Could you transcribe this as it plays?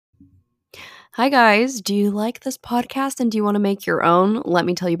Hi, guys. Do you like this podcast and do you want to make your own? Let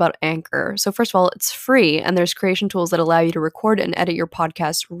me tell you about Anchor. So, first of all, it's free and there's creation tools that allow you to record and edit your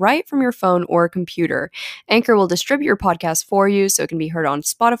podcast right from your phone or computer. Anchor will distribute your podcast for you so it can be heard on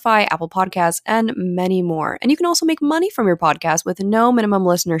Spotify, Apple Podcasts, and many more. And you can also make money from your podcast with no minimum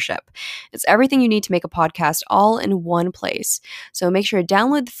listenership. It's everything you need to make a podcast all in one place. So, make sure to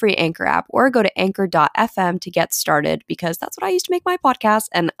download the free Anchor app or go to anchor.fm to get started because that's what I used to make my podcast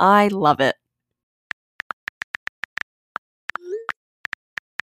and I love it.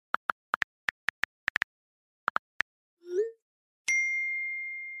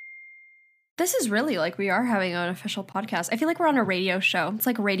 This is really like we are having an official podcast. I feel like we're on a radio show. It's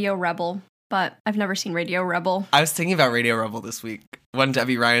like Radio Rebel, but I've never seen Radio Rebel. I was thinking about Radio Rebel this week when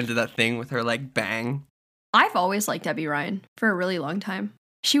Debbie Ryan did that thing with her like bang. I've always liked Debbie Ryan for a really long time.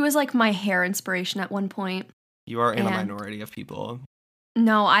 She was like my hair inspiration at one point. You are in a minority of people.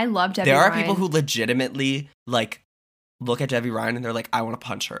 No, I love Debbie Ryan. There are people who legitimately like look at Debbie Ryan and they're like, I want to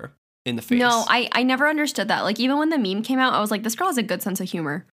punch her in the face. No, I never understood that. Like even when the meme came out, I was like, this girl has a good sense of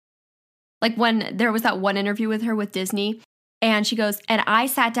humor. Like when there was that one interview with her with Disney and she goes, and I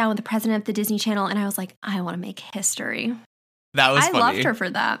sat down with the president of the Disney Channel and I was like, I want to make history. That was funny. I loved her for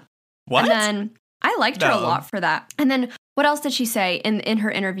that. What? And then I liked her a lot for that. And then what else did she say in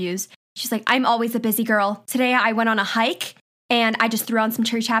her interviews? She's like, I'm always a busy girl. Today I went on a hike and I just threw on some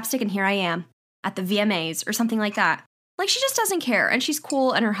cherry chapstick and here I am at the VMAs or something like that. Like she just doesn't care and she's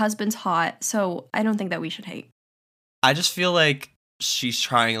cool and her husband's hot. So I don't think that we should hate. I just feel like she's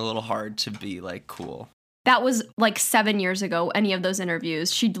trying a little hard to be like cool. That was like 7 years ago, any of those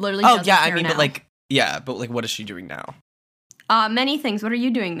interviews. She literally doesn't care now. But what is she doing now? Many things. What are you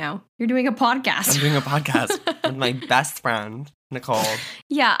doing now? You're doing a podcast. I'm doing a podcast with my best friend, Nicole.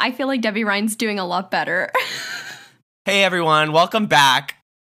 Yeah, I feel like Debbie Ryan's doing a lot better. Hey everyone, welcome back.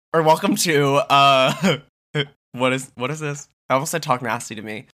 Or welcome to what is this? I almost said Talk Nasty to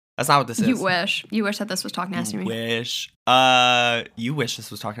Me. That's not what this is. You wish. You wish that this was Talk Nasty to Me. You wish this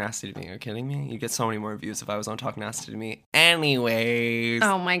was Talk Nasty to Me. Are you kidding me? You get so many more views if I was on Talk Nasty to Me. Anyways.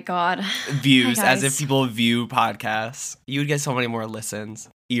 Oh my God. Views, as if people view podcasts. You would get so many more listens.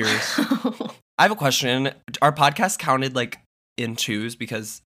 Ears. I have a question. Are podcasts counted like in twos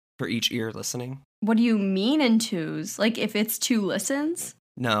because for each ear listening? What do you mean in twos? Like if it's 2 listens?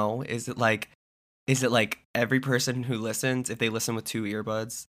 No. Is it like every person who listens, if they listen with 2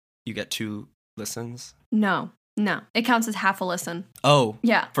 earbuds, you get 2 listens? No. It counts as half a listen. Oh.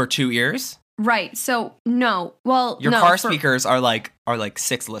 Yeah. For 2 ears? Right. So, no. Well, your car speakers are like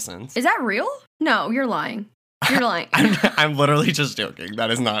 6 listens. Is that real? No, you're lying. You're lying. I'm literally just joking. That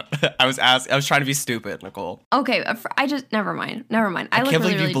is not. I was trying to be stupid, Nicole. Okay, never mind. I can't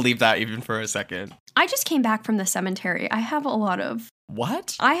believe you believe that even for a second. I just came back from the cemetery. I have a lot of...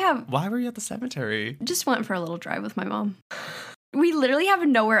 What? Why were you at the cemetery? Just went for a little drive with my mom. We literally have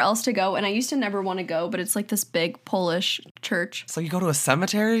nowhere else to go, and I used to never want to go, but it's like this big Polish church. So you go to a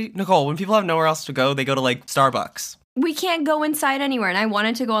cemetery? Nicole, when people have nowhere else to go, they go to like Starbucks. We can't go inside anywhere, and I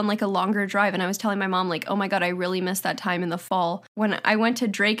wanted to go on like a longer drive, and I was telling my mom like, oh my God, I really missed that time in the fall when I went to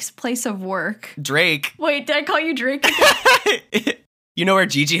Drake's place of work. Drake? Wait, did I call you Drake? You know where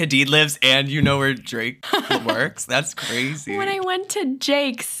Gigi Hadid lives and you know where Drake works? That's crazy. When I went to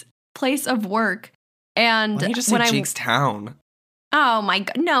Jake's place of work and... Why don't you just say Jake's town? Oh my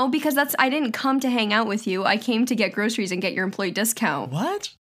God. No, because I didn't come to hang out with you. I came to get groceries and get your employee discount.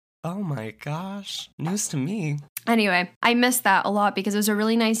 What? Oh my gosh. News to me. Anyway, I missed that a lot because it was a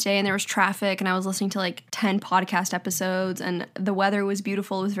really nice day and there was traffic and I was listening to like 10 podcast episodes and the weather was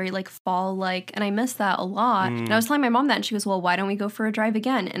beautiful. It was very like fall-like and I missed that a lot. And I was telling my mom that and she goes, well, why don't we go for a drive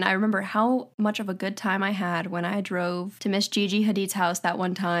again? And I remember how much of a good time I had when I drove to Miss Gigi Hadid's house that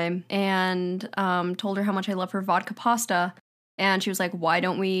one time and told her how much I love her vodka pasta. And she was like, why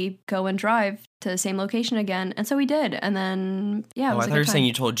don't we go and drive to the same location again? And so we did. And then, yeah, it was I thought you were saying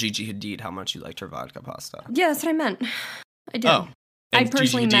you told Gigi Hadid how much you liked her vodka pasta. Yeah, that's what I meant. I did. Oh. And I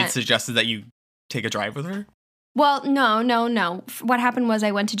personally Gigi Hadid suggested that you take a drive with her? Well, no. What happened was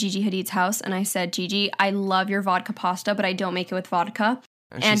I went to Gigi Hadid's house and I said, Gigi, I love your vodka pasta, but I don't make it with vodka.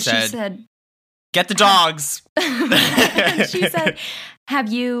 And she said, get the dogs. She said,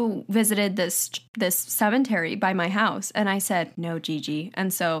 have you visited this cemetery by my house? And I said, no, Gigi.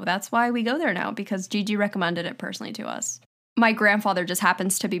 And so that's why we go there now, because Gigi recommended it personally to us. My grandfather just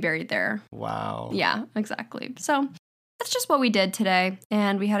happens to be buried there. Wow. Yeah, exactly. So that's just what we did today.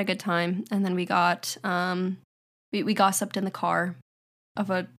 And we had a good time. And then we got, we gossiped in the car of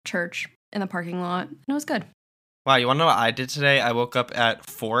a church in the parking lot. And it was good. Wow, you want to know what I did today? I woke up at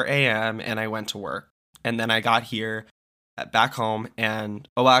 4 a.m. and I went to work. And then I got here back home, and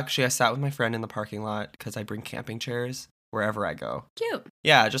actually I sat with my friend in the parking lot because I bring camping chairs wherever I go. Cute.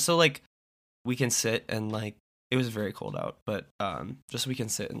 Yeah, just so like we can sit and like, it was very cold out, but just so we can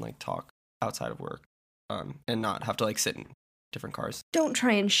sit and like talk outside of work, and not have to like sit in different cars. Don't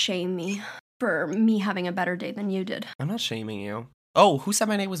try and shame me for me having a better day than you did. I'm not shaming you. Oh, who said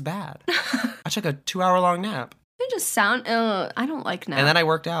my day was bad? I took a 2-hour-long nap. You just sound, I don't like naps. And then I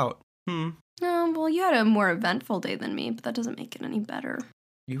worked out. Oh, well, you had a more eventful day than me, but that doesn't make it any better.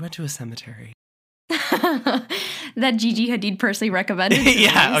 You went to a cemetery. That Gigi Hadid personally recommended to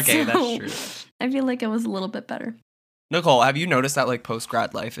yeah, me, okay, so that's true. I feel like it was a little bit better. Nicole, have you noticed that like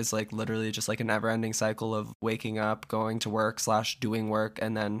post-grad life is like literally just like a never-ending cycle of waking up, going to work / doing work,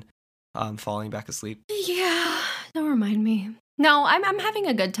 and then falling back asleep? Yeah, don't remind me. No, I'm having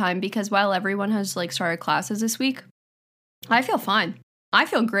a good time because while everyone has like started classes this week, I feel fine. I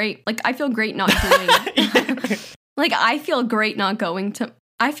feel great. Like I feel great not doing like I feel great not going to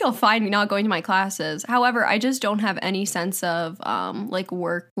I feel fine not going to my classes. However, I just don't have any sense of like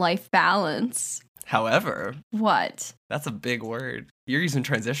work-life balance. However, what? That's a big word. You're using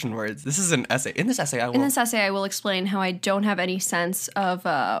transition words. This is an essay. In this essay, I will explain how I don't have any sense of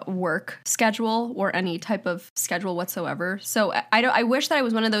work schedule or any type of schedule whatsoever. So I wish that I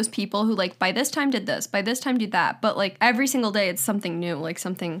was one of those people who like by this time did this, by this time did that. But like every single day, it's something new. Like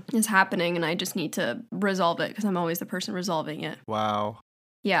something is happening, and I just need to resolve it because I'm always the person resolving it. Wow.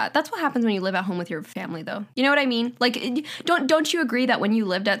 Yeah, that's what happens when you live at home with your family, though. You know what I mean? Like, don't you agree that when you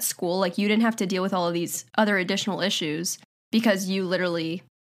lived at school, like, you didn't have to deal with all of these other additional issues because you literally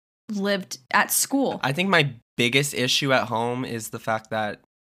lived at school? I think my biggest issue at home is the fact that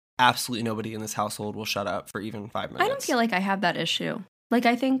absolutely nobody in this household will shut up for even 5 minutes. I don't feel like I have that issue. Like,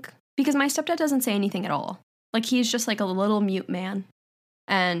 I think, because my stepdad doesn't say anything at all. Like, he's just like a little mute man.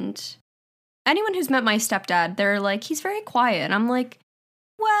 And anyone who's met my stepdad, they're like, he's very quiet. And I'm like,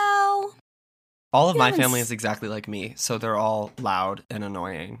 well, all of my family is exactly like me, so they're all loud and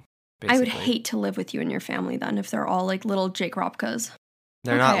annoying, basically. I would hate to live with you and your family then if they're all like little Jake Robkas.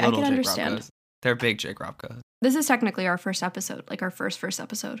 They're not little Jake Robkas. They're big Jake Robkas. This is technically our first episode, like our first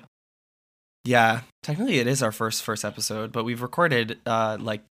episode. Yeah, technically it is our first episode, but we've recorded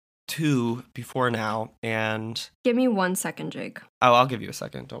like 2 before now, and... Give me 1 second, Jake. Oh, I'll give you a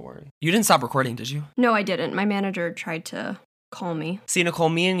second, don't worry. You didn't stop recording, did you? No, I didn't. My manager tried to call me. See, Nicole,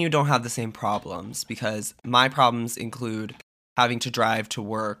 me and you don't have the same problems because my problems include having to drive to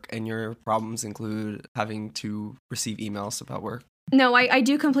work and your problems include having to receive emails about work. No, I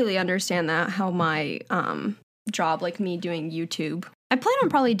do completely understand that, how my job, like me doing YouTube. I plan on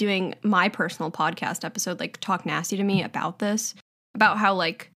probably doing my personal podcast episode, like Talk Nasty to Me about this, about how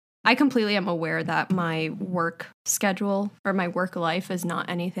like I completely am aware that my work schedule or my work life is not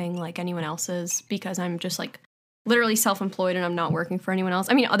anything like anyone else's because I'm just like literally self-employed and I'm not working for anyone else.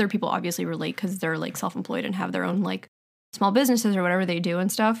 I mean, other people obviously relate because they're like self-employed and have their own like small businesses or whatever they do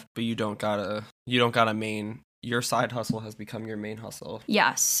and stuff. But you don't got a main, your side hustle has become your main hustle.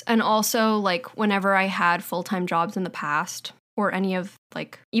 Yes. And also like whenever I had full-time jobs in the past or any of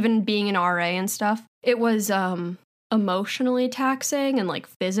like even being an RA and stuff, it was emotionally taxing and like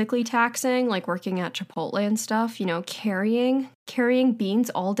physically taxing, like working at Chipotle and stuff, you know, carrying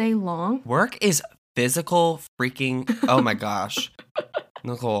beans all day long. Work is physical freaking, oh my gosh.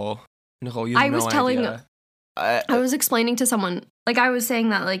 Nicole, you have no idea. I was explaining to someone, like I was saying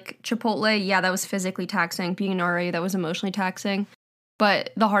that like Chipotle, yeah, that was physically taxing. Being an RA, that was emotionally taxing.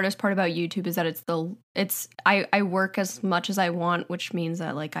 But the hardest part about YouTube is that I work as much as I want, which means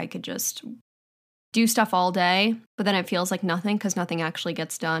that like I could just do stuff all day, but then it feels like nothing because nothing actually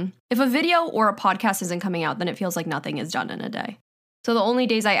gets done. If a video or a podcast isn't coming out, then it feels like nothing is done in a day. So the only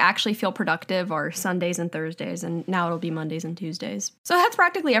days I actually feel productive are Sundays and Thursdays, and now it'll be Mondays and Tuesdays. So that's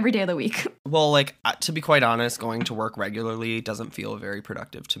practically every day of the week. Well, like, to be quite honest, going to work regularly doesn't feel very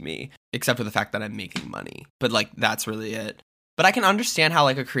productive to me, except for the fact that I'm making money. But, like, that's really it. But I can understand how,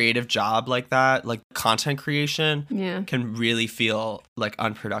 like, a creative job like that, like content creation, can really feel, like,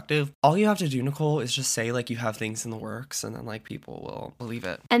 unproductive. All you have to do, Nicole, is just say, like, you have things in the works, and then, like, people will believe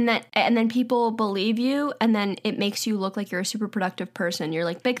it. And then people believe you, and then it makes you look like you're a super productive person. You're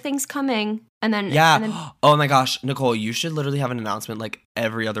like, big things coming. And then... Yeah. And then, oh, my gosh. Nicole, you should literally have an announcement, like,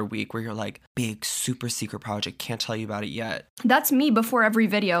 every other week where you're like, big, super secret project. Can't tell you about it yet. That's me before every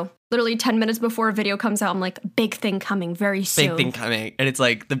video. Literally 10 minutes before a video comes out, I'm like, big thing coming very soon. Big thing coming. And it's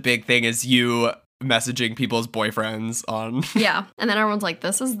like, the big thing is you messaging people's boyfriends on... Yeah. And then everyone's like,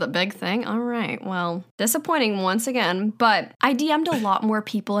 this is the big thing? All right. Well, disappointing once again. But I DM'd a lot more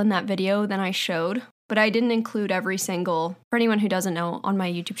people in that video than I showed. But I didn't include every single For anyone who doesn't know, on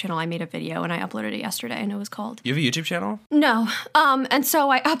my YouTube channel, I made a video and I uploaded it yesterday and it was called... You have a YouTube channel? No. And so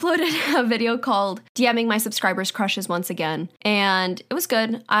I uploaded a video called DMing My Subscribers' Crushes Once Again. And it was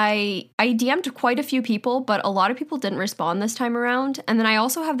good. I DM'd quite a few people, but a lot of people didn't respond this time around. And then I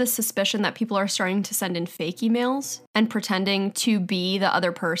also have this suspicion that people are starting to send in fake emails and pretending to be the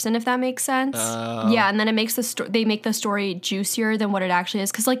other person, if that makes sense. Yeah, and then it makes they make the story juicier than what it actually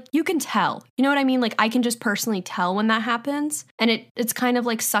is. Because, like, you can tell. You know what I mean? Like, I can just personally tell when that happens. And it's kind of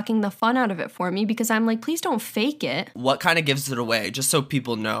like sucking the fun out of it for me because I'm like, please don't fake it. What kind of gives it away? Just so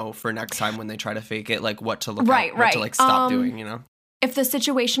people know for next time when they try to fake it, like what to look at, what to like stop doing, you know? If the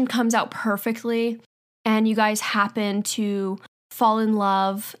situation comes out perfectly and you guys happen to fall in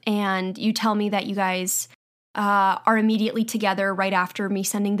love and you tell me that you guys are immediately together right after me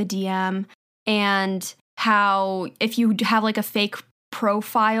sending the DM, and how if you have like a fake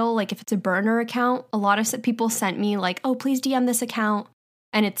profile, like if it's a burner account, a lot of people sent me like, oh, please DM this account,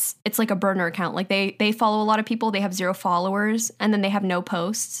 and it's like a burner account, like they follow a lot of people, they have 0 followers, and then they have no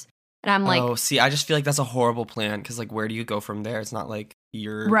posts, and I'm like, oh, see, I just feel like that's a horrible plan because like where do you go from there? It's not like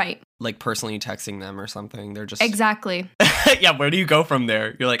you're like personally texting them or something. They're just exactly yeah, where do you go from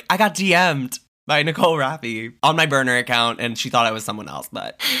there? You're like, I got DM'd by Nicole Raffi on my burner account and she thought I was someone else,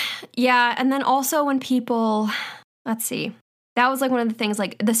 but yeah. And then also when people, let's see, that was like one of the things,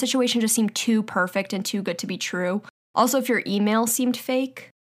 like the situation just seemed too perfect and too good to be true. Also, if your email seemed fake,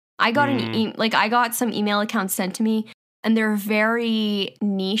 I got I got some email accounts sent to me and they're very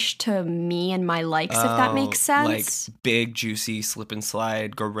niche to me and my likes, if that makes sense. Like big, juicy, slip and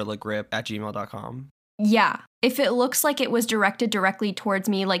slide, gorilla grip @gmail.com. Yeah. If it looks like it was directed directly towards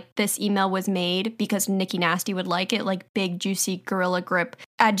me, like this email was made because Nikki Nasty would like it, like big, juicy, gorilla grip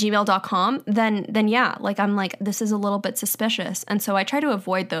 @gmail.com, then yeah, like I'm like, this is a little bit suspicious. And so I try to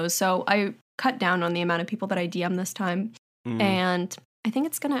avoid those. So I cut down on the amount of people that I DM this time. And I think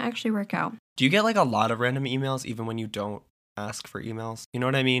it's going to actually work out. Do you get like a lot of random emails even when you don't ask for emails? You know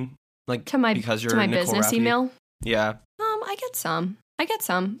what I mean? Like because you're to my Nicole business Raffi? Email? Yeah. I get some.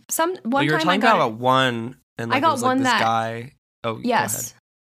 One well, you were time talking about one, and like, I got it was, like, one this that guy. Oh, yes.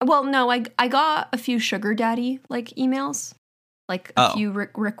 Go ahead. Well, no, I got a few sugar daddy like emails, like a few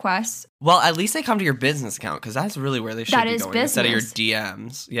requests. Well, at least they come to your business account because that's really where they should be going instead of your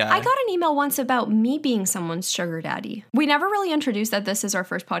DMs. Yeah. I got an email once about me being someone's sugar daddy. We never really introduced that this is our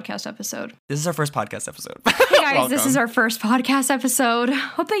first podcast episode. This is our first podcast episode. Hey guys, this is our first podcast episode.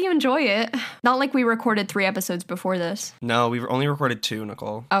 Hope that you enjoy it. Not like we recorded 3 episodes before this. No, we only recorded 2,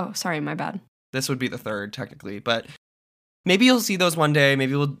 Nicole. Oh, sorry, my bad. This would be the 3rd, technically, but maybe you'll see those one day.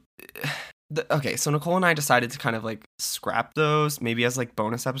 Maybe we'll... Okay, so Nicole and I decided to kind of like scrap those, maybe as like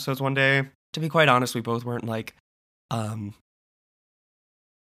bonus episodes one day. To be quite honest, we both weren't like,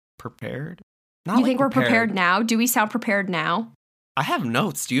 prepared. Not you like think we're prepared now? Do we sound prepared now? I have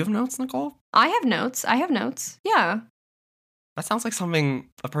notes. Do you have notes, Nicole? I have notes. Yeah. That sounds like something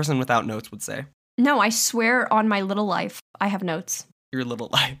a person without notes would say. No, I swear on my little life, I have notes. Your little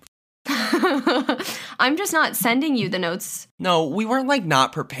life. I'm just not sending you the notes. No, we weren't like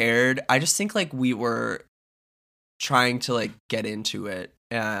not prepared. I just think like we were trying to like get into it,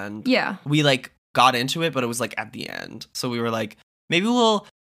 and yeah, we like got into it, but it was like at the end. So we were like, maybe we'll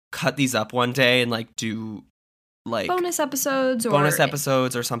cut these up one day and like do like bonus episodes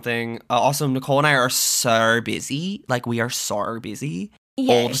or something. Also, Nicole and I are so busy. Like we are so busy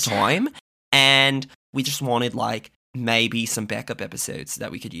all the time, and we just wanted like maybe some backup episodes that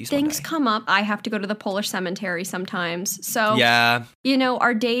we could use. Things come up. I have to go to the Polish cemetery sometimes. So, yeah, you know,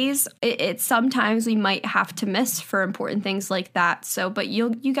 our days, it's sometimes we might have to miss for important things like that. So, but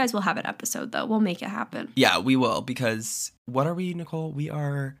you guys will have an episode though. We'll make it happen. Yeah, we will, because what are we, Nicole? We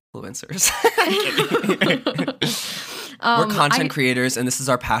are influencers. We're content creators, and this is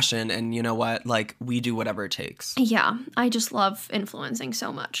our passion, and you know what? Like, we do whatever it takes. Yeah, I just love influencing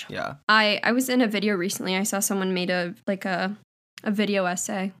so much. Yeah. I was in a video recently. I saw someone made a video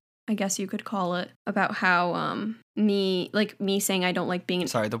essay, I guess you could call it, about how me saying I don't like being...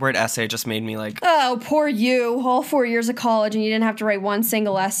 Sorry, the word essay just made me like... Oh, poor you. All 4 years of college and you didn't have to write one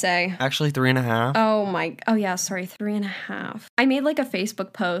single essay. Actually, 3.5. Oh yeah, sorry, 3.5. I made like a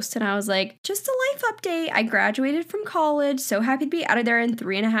Facebook post and I was like, just a life update. I graduated from college. So happy to be out of there in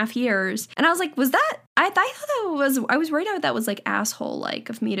 3.5 years. And I was like, was that... I thought I was worried that was like asshole-like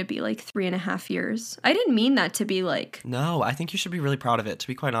of me to be like 3.5 years. I didn't mean that to be like... No, I think you should be really proud of it. To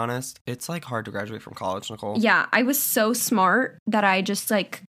be quite honest, it's like hard to graduate from college, Nicole. Yeah, I was so smart that I just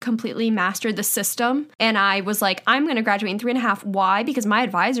like completely mastered the system. And I was like, I'm going to graduate in 3.5. Why? Because my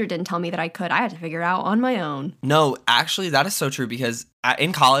advisor didn't tell me that I could. I had to figure it out on my own. No, actually, that is so true, because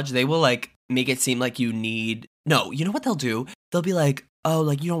in college, they will like make it seem like you need. No, you know what they'll do? They'll be like, oh,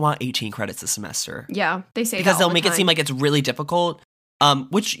 like you don't want 18 credits this semester. Yeah, they say because that all they'll make it seem like it's really difficult.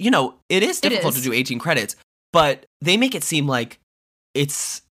 Which, you know, it is difficult to do 18 credits, but they make it seem like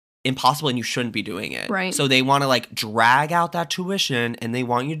it's impossible and you shouldn't be doing it. Right. So they want to like drag out that tuition and they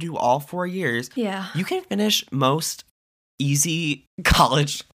want you to do all 4 years. Yeah. You can finish most easy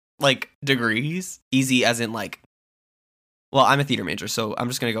college like degrees. Easy as in like, well, I'm a theater major, so I'm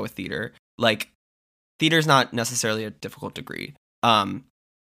just going to go with theater. Like, theater is not necessarily a difficult degree.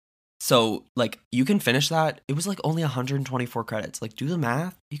 So like you can finish that. It was like only 124 credits. Like, do the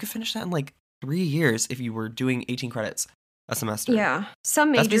math. You could finish that in like 3 years if you were doing 18 credits a semester. Yeah.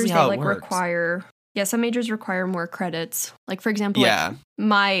 Some majors they like require. Yeah, some majors require more credits. Like, for example,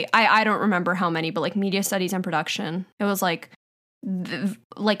 like I don't remember how many, but like media studies and production, it was like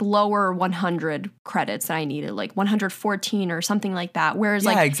lower 100 credits that I needed, like 114 or something like that. Whereas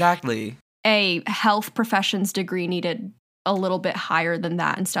exactly. A health professions degree needed a little bit higher than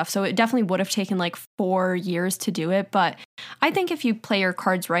that and stuff. So it definitely would have taken like 4 years to do it. But I think if you play your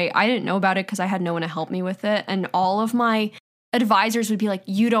cards right, I didn't know about it because I had no one to help me with it. And all of my advisors would be like,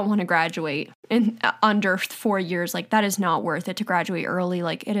 you don't want to graduate in under 4 years. Like, that is not worth it to graduate early.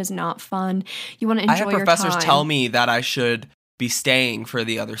 Like, it is not fun. You want to enjoy your time. I had professors tell me that I should be staying for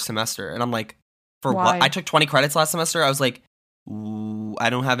the other semester. And I'm like, for Why? what? I took 20 credits last semester. I was like, ooh,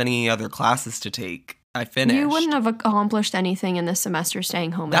 I don't have any other classes to take. I finished. You wouldn't have accomplished anything in this semester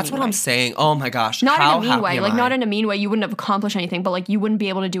staying home. That's what I'm saying. Oh my gosh. Not in a mean way. Like, not in a mean way. You wouldn't have accomplished anything, but like you wouldn't be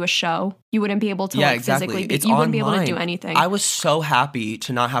able to do a show. You wouldn't be able to physically. You wouldn't be able to do anything. I was so happy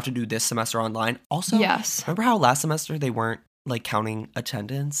to not have to do this semester online. Also, yes. Remember how last semester they weren't like counting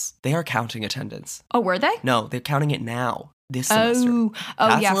attendance? They are counting attendance. Oh, were they? No, they're counting it now. This semester. Oh,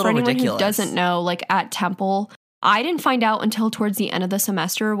 yeah. For anyone who doesn't know, like at Temple, I didn't find out until towards the end of the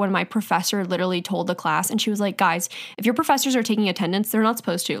semester when my professor literally told the class, and she was like, guys, if your professors are taking attendance, they're not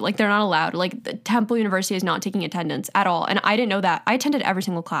supposed to. Like, they're not allowed. Like, the Temple University is not taking attendance at all. And I didn't know that. I attended every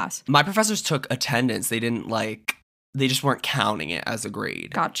single class. My professors took attendance. They didn't they just weren't counting it as a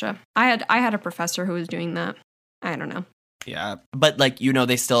grade. Gotcha. I had a professor who was doing that. I don't know. Yeah. But like, you know,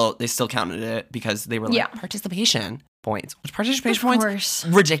 they still counted it because they were like participation points. Which participation points?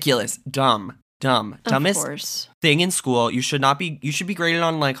 Ridiculous. Dumbest thing in school. You should be graded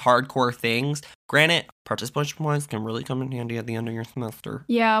on like hardcore things. Granted, participation points can really come in handy at the end of your semester.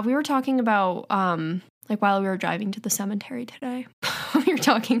 Yeah, we were talking about like while we were driving to the cemetery today. We were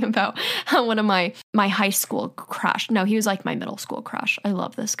talking about how one of my high school crush. No, he was like my middle school crush. I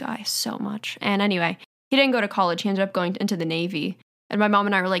love this guy so much. And anyway, he didn't go to college. He ended up going into the Navy. And my mom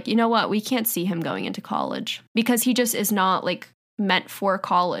and I were like, you know what? We can't see him going into college because he just is not like meant for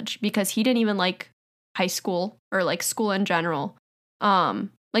college, because he didn't even like high school or like school in general.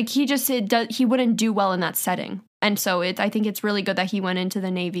 Like he wouldn't do well in that setting. And so I think it's really good that he went into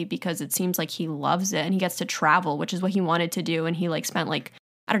the Navy because it seems like he loves it and he gets to travel, which is what he wanted to do. And he like spent like,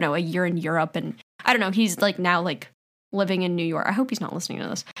 I don't know, a year in Europe, and I don't know, he's like now like living in New York. I hope he's not listening to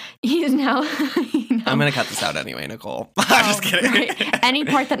this. He is now. I'm going to cut this out anyway, Nicole. I'm just kidding. Right. Any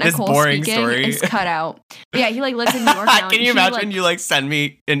part that Nicole's speaking is cut out. But yeah, he like lives in New York now. Can you imagine you like send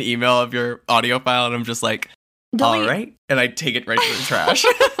me an email of your audio file and I'm just like, all right. And I take it right to the trash.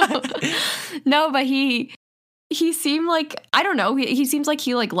 No, but he seemed like, I don't know, he seems like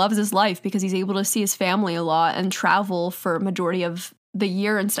he like loves his life because he's able to see his family a lot and travel for a majority of the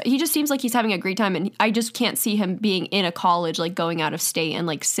year and stuff. He just seems like he's having a great time, and I just can't see him being in a college, like going out of state and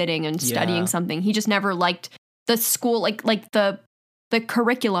like sitting and studying something. He just never liked the school, like the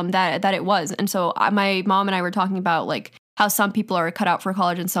curriculum that it was. And so my mom and I were talking about like how some people are cut out for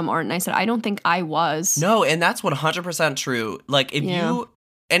college and some aren't. And I said, I don't think I was. No, and that's 100% true. Like if you,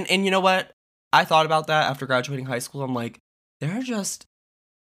 and you know what? I thought about that after graduating high school. I'm like, there are just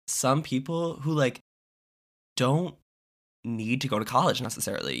some people who like don't need to go to college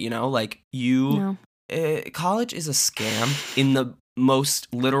necessarily, you know, like college is a scam in the most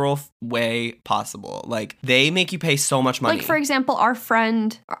literal way possible. Like they make you pay so much money. Like for example, our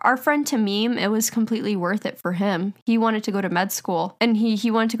friend Tamim, it was completely worth it for him. He wanted to go to med school, and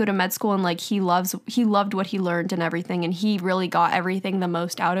he wanted to go to med school, and like he loved what he learned and everything, and he really got everything the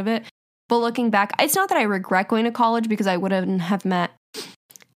most out of it. But looking back, it's not that I regret going to college because I wouldn't have met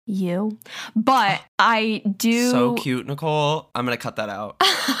you, but I do. So cute, Nicole. I'm gonna cut that out.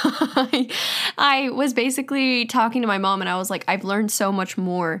 I was basically talking to my mom, and I was like, I've learned so much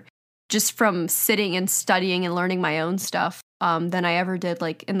more just from sitting and studying and learning my own stuff than I ever did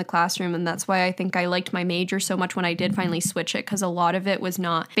like in the classroom. And that's why I think I liked my major so much when I did finally switch it, because a lot of it was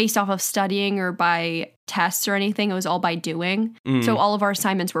not based off of studying or by tests or anything. It was all by doing. So all of our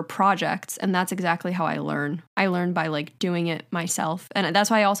assignments were projects, and that's exactly how I learn. I learn by like doing it myself. And that's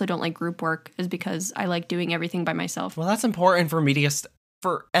why I also don't like group work, is because I like doing everything by myself. Well, that's important for media,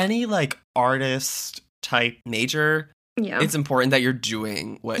 for any like artist type major. Yeah. It's important that you're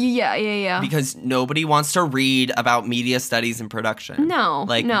doing what... Yeah. Because nobody wants to read about media studies and production. No.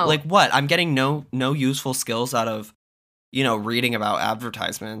 Like what? I'm getting no useful skills out of, reading about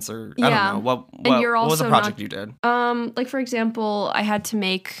advertisements or... I don't know. What was the project you did? Like, for example, I had to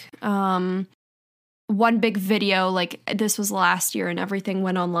make one big video. Like, this was last year, and everything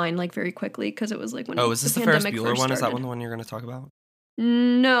went online, like, very quickly, because it was, like, when is this the Ferris Bueller one? Is that one the one you're going to talk about?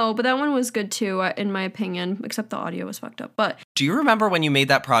 No, but that one was good too, in my opinion, except the audio was fucked up. But do you remember when you made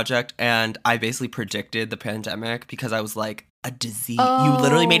that project and I basically predicted the pandemic because I was like, a disease? You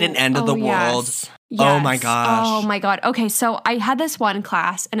literally made an end of the world. Yes. Oh my gosh. Oh my God. Okay, so I had this one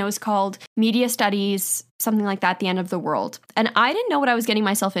class and it was called Media Studies, something like that, the end of the world. And I didn't know what I was getting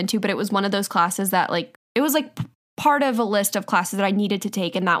myself into, but it was one of those classes that like, it was like part of a list of classes that I needed to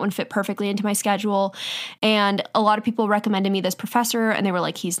take, and that one fit perfectly into my schedule. And a lot of people recommended me this professor, and they were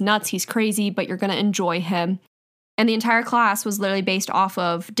like, he's nuts, he's crazy, but you're going to enjoy him. And the entire class was literally based off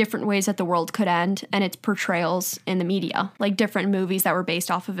of different ways that the world could end and its portrayals in the media, like different movies that were based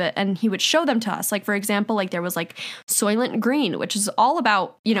off of it. And he would show them to us. Like, for example, like there was like Soylent Green, which is all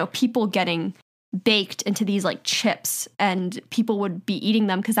about, people getting baked into these like chips, and people would be eating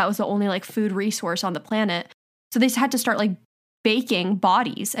them because that was the only like food resource on the planet. So they had to start like baking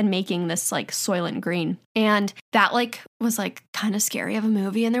bodies and making this like Soylent Green. And that like was like kind of scary of a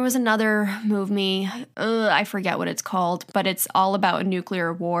movie. And there was another movie, I forget what it's called, but it's all about a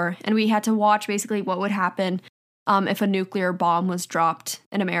nuclear war. And we had to watch basically what would happen if a nuclear bomb was dropped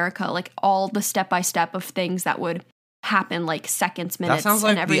in America, like all the step-by-step of things that would happen, like seconds, minutes, that sounds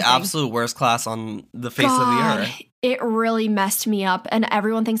like and everything. The absolute worst class on the face of the earth. It really messed me up. And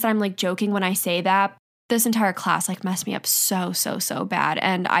everyone thinks that I'm like joking when I say that. This entire class like messed me up so bad.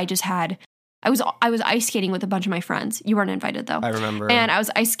 And I was ice skating with a bunch of my friends. You weren't invited though. I remember. And I was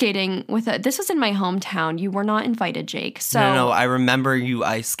ice skating this was in my hometown. You were not invited, Jake. So No, I remember you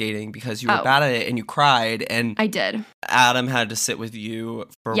ice skating because you were bad at it and you cried, and I did. Adam had to sit with you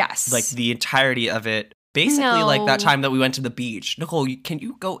for like the entirety of it. Basically, like that time that we went to the beach. Nicole, can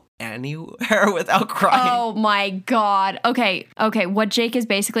you go anywhere without crying? Oh my God. Okay. What Jake is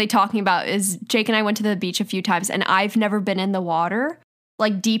basically talking about is Jake and I went to the beach a few times, and I've never been in the water,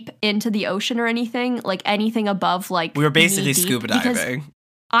 like deep into the ocean or anything, like anything above like we were basically scuba diving.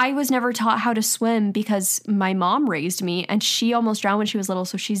 I was never taught how to swim because my mom raised me, and she almost drowned when she was little,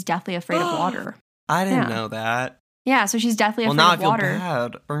 so she's deathly afraid of water. I didn't know that. Yeah, so she's definitely afraid of water. Well, now I feel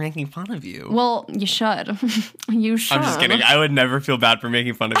bad for making fun of you. Well, you should. You should. I'm just kidding. I would never feel bad for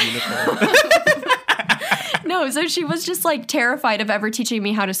making fun of you, Nicole. No, so she was just like terrified of ever teaching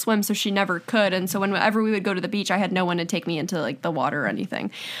me how to swim, so she never could. And so whenever we would go to the beach, I had no one to take me into like the water or anything.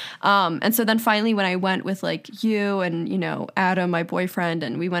 And so then finally when I went with like you and, Adam, my boyfriend,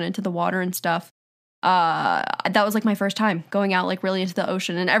 and we went into the water and stuff, that was like my first time going out like really into the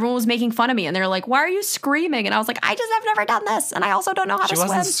ocean, and everyone was making fun of me, and they're like, why are you screaming? And I was like, I just have never done this, and I also don't know how to swim.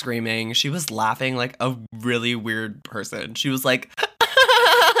 She wasn't screaming, she was laughing like a really weird person. She was like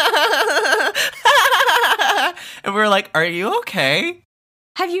and we were like, are you okay?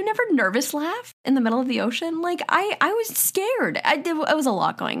 Have you never nervous laughed in the middle of the ocean? Like I was scared. It was a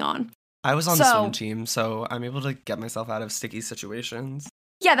lot going on. I was on the swim team, so I'm able to get myself out of sticky situations.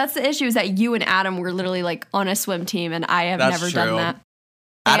 Yeah, that's the issue, is that you and Adam were literally like on a swim team, and I have never done that.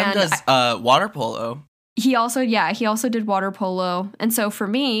 Adam does water polo. He also did water polo. And so for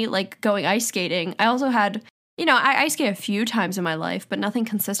me, like going ice skating, I also had, I ice skate a few times in my life, but nothing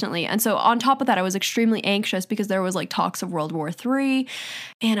consistently. And so on top of that, I was extremely anxious because there was like talks of World War III,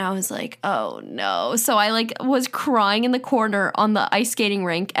 and I was like, oh no. So I like was crying in the corner on the ice skating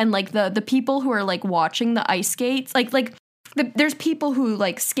rink, and like the people who are like watching the ice skates, there's people who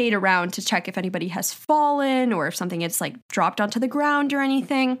like skate around to check if anybody has fallen or if something has like dropped onto the ground or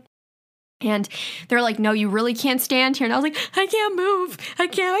anything. And they're like, no, you really can't stand here. And I was like, I can't move. I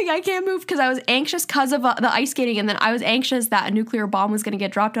can't move, because I was anxious because of the ice skating. And then I was anxious that a nuclear bomb was going to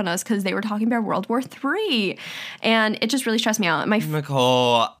get dropped on us because they were talking about World War III. And it just really stressed me out.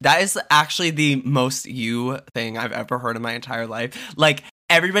 Nicole, that is actually the most you thing I've ever heard in my entire life. Like,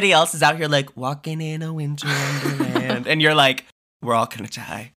 everybody else is out here like walking in a winter wonderland, and you're like, we're all gonna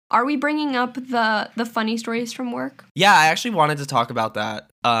die. Are we bringing up the funny stories from work? Yeah, I actually wanted to talk about that.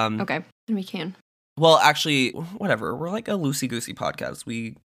 Okay, then we can. Well, actually, whatever. We're like a loosey-goosey podcast.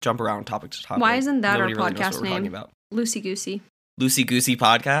 We jump around topic to topic. Why isn't that Nobody our really knows podcast what we're talking name? about. Loosey-goosey. Loosey-goosey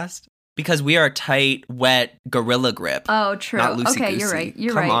podcast? Because we are tight, wet, gorilla grip. Oh, true. Not loosey-goosey. Okay, you're right.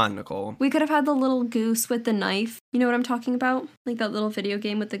 You're right. Come on, Nicole. We could have had the little goose with the knife. You know what I'm talking about? Like that little video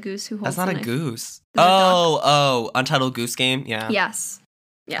game with the goose who holds the knife. That's not a goose. Is it a Oh, Untitled Goose Game? Yeah. Yes.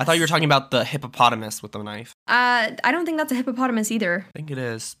 I thought you were talking about the hippopotamus with the knife. I don't think that's a hippopotamus either. I think it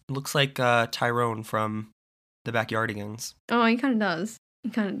is. It looks like Tyrone from the Backyardigans. Oh, he kind of does. He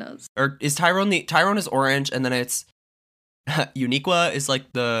kind of does. Or is Tyrone is orange, and then it's Uniqua is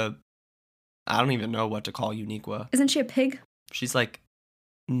like the, I don't even know what to call Uniqua. Isn't she a pig? She's like,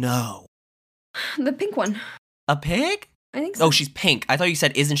 no. The pink one. A pig? I think so. Oh, she's pink. I thought you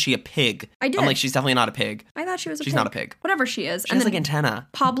said, isn't she a pig? I did. I'm like, she's definitely not a pig. I thought she was a pig. She's not a pig. Whatever she is. She has like antenna.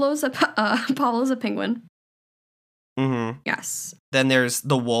 Pablo's a penguin. Mm-hmm. Yes. Then there's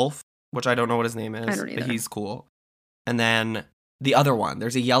the wolf, which I don't know what his name is. I don't either. But he's cool. And then the other one,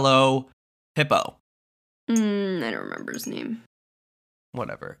 there's a yellow hippo. I don't remember his name.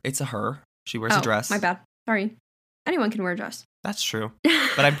 Whatever. It's a her. She wears a dress. My bad. Sorry. Anyone can wear a dress. That's true.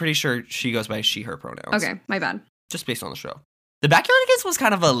 But I'm pretty sure she goes by she, her pronouns. Okay, my bad. Just based on the show. The Backyardigans was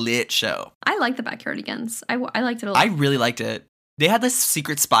kind of a lit show. I like the Backyardigans. I liked it a lot. I really liked it. They had this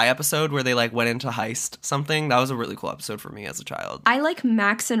secret spy episode where they like went into heist something. That was a really cool episode for me as a child. I like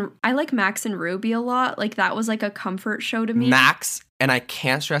Max and Ruby a lot. Like that was like a comfort show to me. Max, and I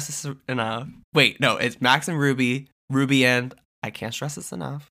can't stress this enough. Wait, no, it's Max and Ruby. Ruby and, I can't stress this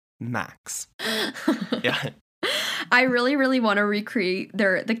enough, Max. Yeah. I really, really want to recreate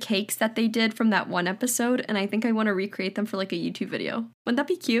the cakes that they did from that one episode, and I think I want to recreate them for like a YouTube video. Wouldn't that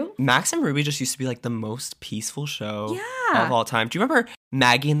be cute? Max and Ruby just used to be like the most peaceful show of all time. Do you remember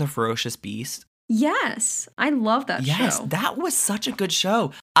Maggie and the Ferocious Beast? Yes, I love that show. Yes, that was such a good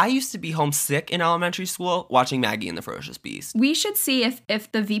show. I used to be homesick in elementary school watching Maggie and the Ferocious Beast. We should see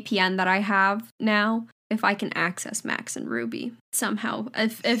if the VPN that I have now, if I can access Max and Ruby somehow.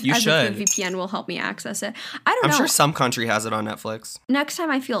 If the VPN will help me access it. I don't know. I'm sure some country has it on Netflix. Next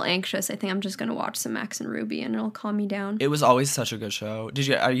time I feel anxious, I think I'm just going to watch some Max and Ruby and it'll calm me down. It was always such a good show.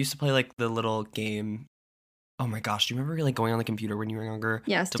 I used to play like the little game. Oh my gosh, do you remember like going on the computer when you were younger?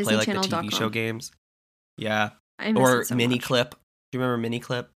 Yes, to play like the TV show games? Yeah. Or Mini Clip. Do you remember Mini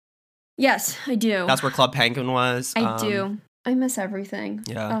Clip? Yes, I do. That's where Club Penguin was. I do. I miss everything.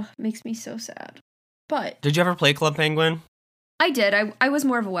 Yeah. Oh, it makes me so sad. But did you ever play Club Penguin? I did. I was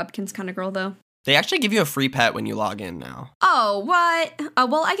more of a Webkinz kind of girl, though. They actually give you a free pet when you log in now. Oh, what? Oh,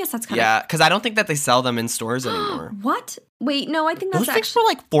 well, I guess that's kind of... Yeah, because I don't think that they sell them in stores anymore. What? Wait, no, I think that's those things were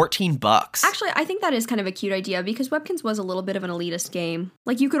like $14. Actually, I think that is kind of a cute idea because Webkinz was a little bit of an elitist game.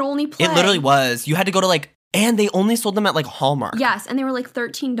 Like, you could only play... It literally was. You had to go to like... And they only sold them at like Hallmark. Yes, and they were like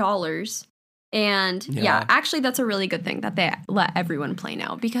 $13. And yeah, actually, that's a really good thing that they let everyone play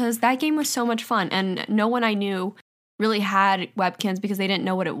now because that game was so much fun. And no one I knew really had Webkinz because they didn't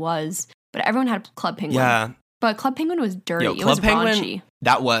know what it was. But everyone had Club Penguin. Yeah. But Club Penguin was dirty. Club it was Penguin, raunchy.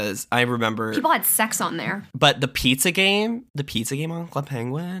 That was, I remember. People had sex on there. But the pizza game on Club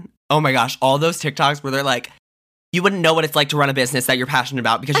Penguin. Oh my gosh, all those TikToks where they're like, you wouldn't know what it's like to run a business that you're passionate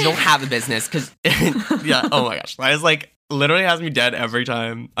about because you don't have a business. Because, yeah, oh my gosh. That is like, literally has me dead every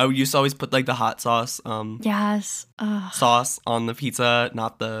time. I used to always put like the hot sauce yes. sauce on the pizza,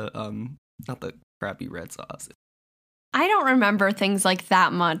 not the crappy red sauce. I don't remember things like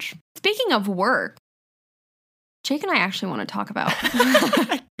that much. Speaking of work, Jake and I actually want to talk about.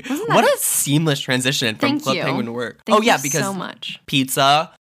 What a seamless transition from Club Penguin to work. Thank you because so much.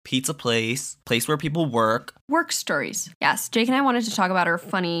 Pizza place where people work. Work stories. Yes, Jake and I wanted to talk about our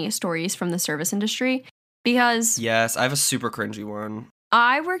funny stories from the service industry because... Yes, I have a super cringy one.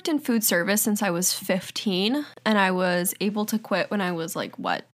 I worked in food service since I was 15, and I was able to quit when I was like,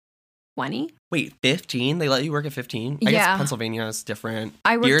 20? Wait, 15? They let you work at 15? I guess Pennsylvania is different.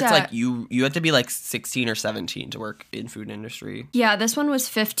 Here it's like you have to be like 16 or 17 to work in food industry. Yeah, this one was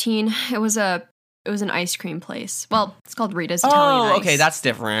 15. It was an ice cream place. Well, it's called Rita's Italian Ice. Oh, okay, that's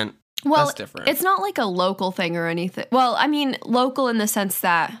different. Well, that's different. It's not like a local thing or anything. Well, I mean, local in the sense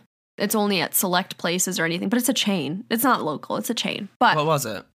that it's only at select places or anything, but it's a chain. It's not local, it's a chain. But what was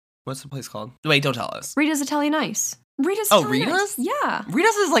it? What's the place called? Wait, don't tell us. Rita's Italian Ice. Rita's Italian Ice? Yeah.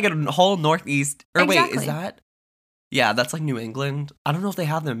 Rita's is like a whole northeast. Or exactly. Wait, is that? Yeah, that's like New England. I don't know if they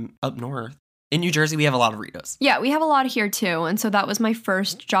have them up north. In New Jersey, we have a lot of Rita's. Yeah, we have a lot here too. And so that was my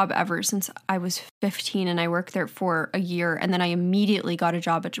first job ever since I was 15 and I worked there for a year. And then I immediately got a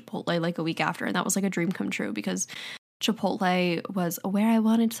job at Chipotle like a week after. And that was like a dream come true because Chipotle was where I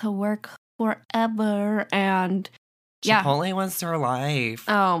wanted to work forever. And Chipotle was their life.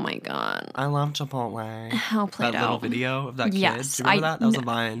 Oh my god. I love Chipotle. How played that out. little video of that kid. Yes, Do you remember that? That was a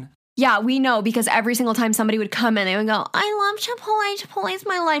Vine. Yeah, we know because every single time somebody would come in, they would go, I love Chipotle. Chipotle's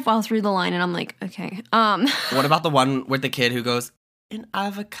my life all through the line. And I'm like, okay. What about the one with the kid who goes, an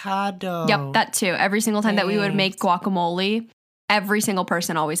avocado? Yep, that too. Every single time that we would make guacamole, every single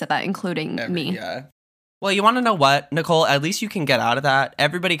person always said that, including me. Yeah. Well, you want to know what, Nicole? At least you can get out of that.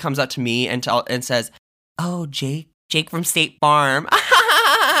 Everybody comes up to me and says, oh, Jake from State Farm.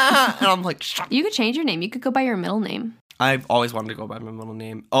 And I'm like, shut up. You could change your name. You could go by your middle name. I've always wanted to go by my middle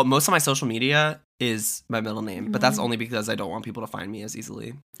name. Oh, most of my social media is my middle name, but that's only because I don't want people to find me as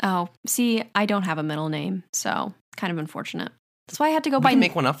easily. Oh, see, I don't have a middle name, so kind of unfortunate. That's why I had to go We by can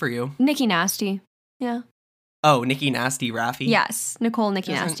make one up for you. Nikki Nasty. Yeah. Oh, Nikki Nasty Raffi? Yes, Nicole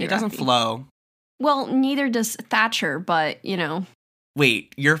Nikki Nasty. It doesn't flow. Well, neither does Thatcher, but you know.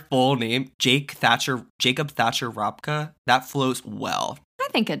 Wait, your full name, Jacob Thatcher Rapka? That flows well. I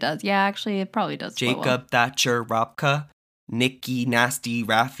think it does. Yeah, actually, it probably does. Jacob Thatcher Rapka, Nikki Nasty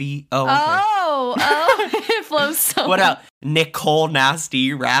Raffi. Oh, okay. Oh, it flows so. What else? Nicole Nasty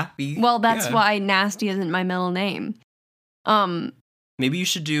Raffi. Well, that's why Nasty isn't my middle name. Maybe you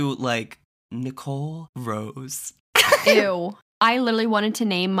should do like Nicole Rose. Ew. I literally wanted to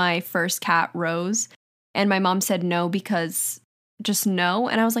name my first cat Rose, and my mom said no because just no.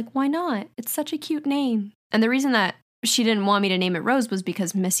 And I was like, why not? It's such a cute name. And the reason that she didn't want me to name it Rose was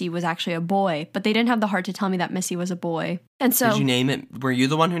because Missy was actually a boy, but they didn't have the heart to tell me that Missy was a boy. And so, did you name it? Were you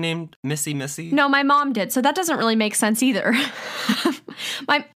the one who named Missy? No, my mom did. So that doesn't really make sense either.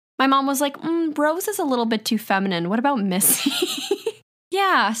 my mom was like, Rose is a little bit too feminine. What about Missy?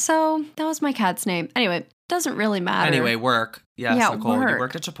 Yeah, so that was my cat's name. Anyway, doesn't really matter. Anyway, work. Yes, yeah, Nicole, work. You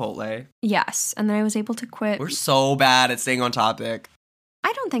worked at Chipotle. Yes, and then I was able to quit. We're so bad at staying on topic.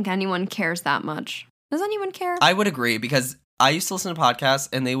 I don't think anyone cares that much. Does anyone care? I would agree because I used to listen to podcasts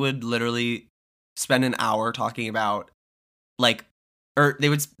and they would literally spend an hour talking about they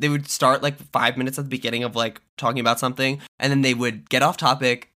would start like 5 minutes at the beginning of like talking about something and then they would get off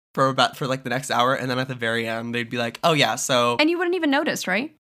topic for like the next hour and then at the very end they'd be like, oh yeah, so. And you wouldn't even notice,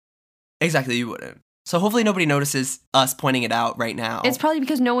 right? Exactly, you wouldn't. So hopefully nobody notices us pointing it out right now. It's probably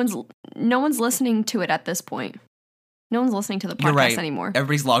because no one's listening to it at this point. No one's listening to the podcast anymore.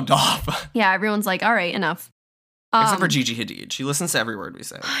 Everybody's logged off. Yeah, everyone's like, all right, enough. Except for Gigi Hadid. She listens to every word we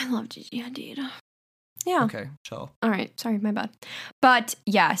say. I love Gigi Hadid. Yeah. Okay, chill. All right, sorry, my bad. But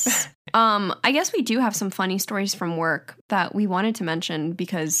yes, I guess we do have some funny stories from work that we wanted to mention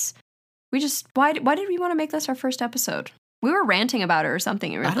because we just, why did we want to make this our first episode? We were ranting about it or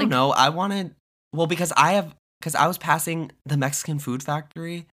something. I don't know. Because I was passing the Mexican food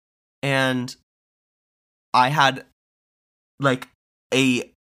factory and I had like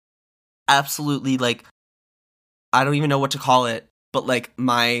a absolutely like, I don't even know what to call it, but like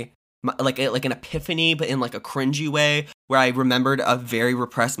my like an epiphany, but in like a cringy way where I remembered a very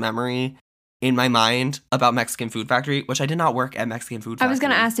repressed memory in my mind about Mexican food factory, which I did not work at Mexican food factory. I was going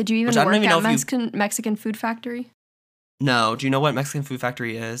to ask, did you even work at Mexican food factory? No. Do you know what Mexican food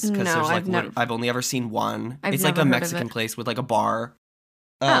factory is? Because no, I've only ever seen one. It's like a Mexican place with like a bar.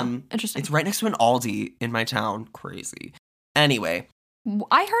 Interesting. It's right next to an Aldi in my town. Crazy. Anyway.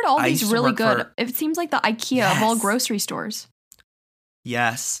 I heard Aldi's really good. It seems like the IKEA of all grocery stores.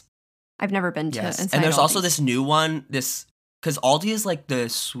 Yes. I've never been to inside And there's Aldi's. also this new one, because Aldi is like the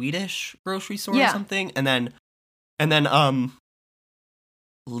Swedish grocery store or something. And then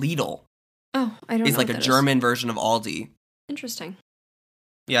Lidl. Oh, I don't know. It's like a German version of Aldi. Interesting.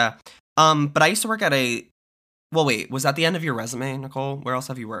 Yeah. But I used to work at well, wait, was that the end of your resume, Nicole? Where else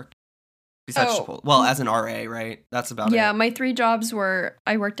have you worked? Besides Chipotle. Well, as an RA, right? That's about it. Yeah, my 3 jobs were,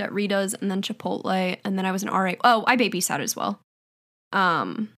 I worked at Rita's and then Chipotle, and then I was an RA. Oh, I babysat as well.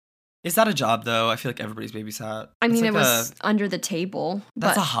 Is that a job, though? I feel like everybody's babysat. I mean, it was under the table.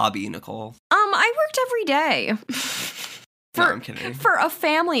 That's a hobby, Nicole. I worked every day. No, I'm kidding. For a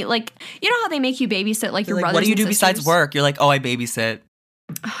family. Like, you know how they make you babysit, like, your brothers and sisters? What do you do besides work? You're like, oh, I babysit.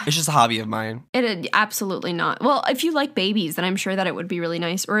 It's just a hobby of mine. Absolutely not. Well, if you like babies, then I'm sure that it would be really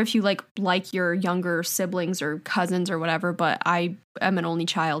nice. Or if you like your younger siblings or cousins or whatever. But I am an only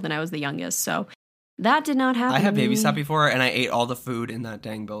child and I was the youngest, so that did not happen. I have babysat before, and I ate all the food in that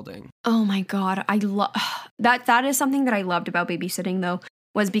dang building. Oh my god, I love that. That is something that I loved about babysitting, though,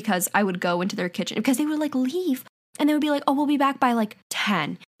 was because I would go into their kitchen because they would like leave. And they would be like, oh, we'll be back by like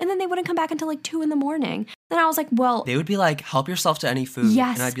 10. And then they wouldn't come back until like 2 in the morning. Then I was like, well. They would be like, help yourself to any food.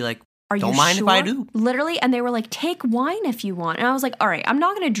 Yes. And I'd be like, are you Don't mind sure? if I do. Literally. And they were like, take wine if you want. And I was like, all right, I'm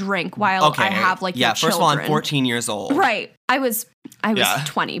not going to drink while I have like your children. First of all, I'm 14 years old. Right. I was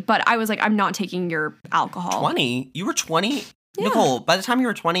 20, but I was like, I'm not taking your alcohol. 20? You were 20? Yeah. Nicole, by the time you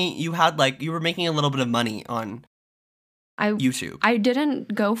were 20, you were making a little bit of money on YouTube. I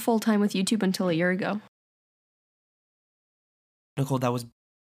didn't go full time with YouTube until a year ago. Nicole, that was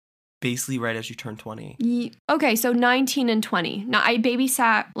basically right as you turned 20. Okay, so 19 and 20. Now, I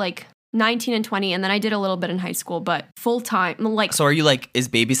babysat like 19 and 20, and then I did a little bit in high school, but full time, like. So are you like, is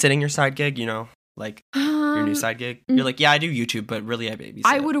babysitting your side gig, like your new side gig? You're like, yeah, I do YouTube, but really I babysit.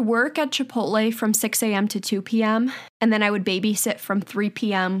 I would work at Chipotle from 6 a.m. to 2 p.m., and then I would babysit from 3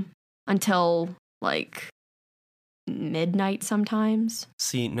 p.m. until like midnight sometimes.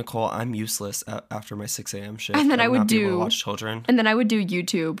 See, Nicole, I'm useless after my 6 a.m. shift. And then I would do watch children. And then I would do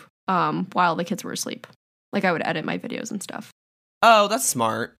YouTube while the kids were asleep. Like I would edit my videos and stuff. Oh, that's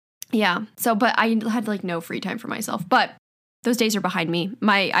smart. Yeah. So, but I had like no free time for myself. But those days are behind me.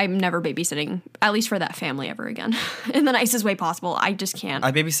 I'm never babysitting, at least for that family, ever again. In the nicest way possible. I just can't.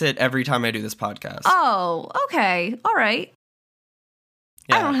 I babysit every time I do this podcast. Oh, okay. All right.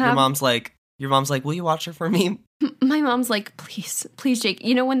 Yeah. I don't have. Your mom's like, will you watch it for me? My mom's like, please, Jake.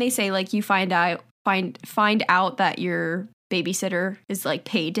 You know when they say like you find out that your babysitter is like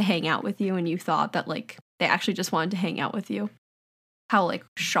paid to hang out with you, and you thought that like they actually just wanted to hang out with you. How like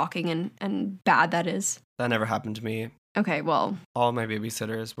shocking and bad that is. That never happened to me. Okay, well. All my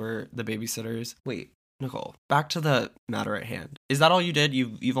babysitters were the babysitters. Wait, Nicole, back to the matter at hand. Is that all you did?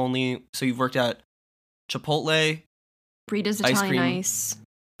 You've worked at Chipotle, Rita's Italian Ice.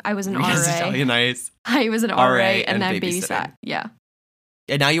 I was an RA. Italian Ice. I was an RA and then babysat. Yeah.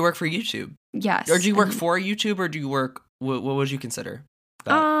 And now you work for YouTube. Yes. Or do you work for YouTube, or do you work? What would you consider?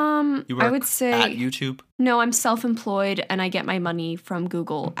 You work I would say at YouTube. No, I'm self-employed, and I get my money from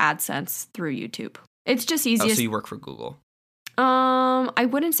Google AdSense through YouTube. It's just easiest. Oh, so you work for Google? I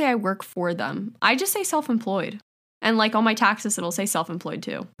wouldn't say I work for them. I just say self-employed, and like on my taxes, it'll say self-employed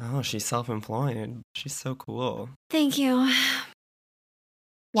too. Oh, she's self-employed. She's so cool. Thank you.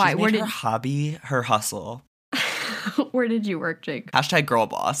 Why? She's made her hobby her hustle. Where did you work, Jake?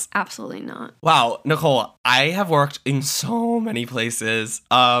 #girlboss. Absolutely not. Wow, Nicole, I have worked in so many places.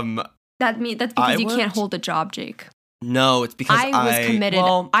 That's because you can't hold a job, Jake. No, it's because I was committed.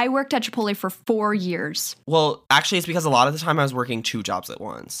 I worked at Chipotle for 4 years. Well, actually, it's because a lot of the time I was working 2 jobs at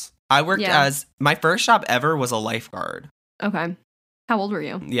once. I worked as my first job ever was a lifeguard. Okay. How old were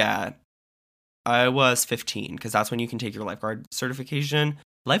you? Yeah. I was 15 because that's when you can take your lifeguard certification.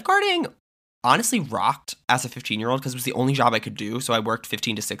 Lifeguarding honestly rocked as a 15-year-old because it was the only job I could do. So I worked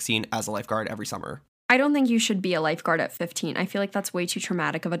 15 to 16 as a lifeguard every summer. I don't think you should be a lifeguard at 15. I feel like that's way too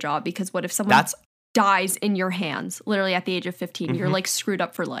traumatic of a job because what if someone dies in your hands literally at the age of 15? Mm-hmm. You're like screwed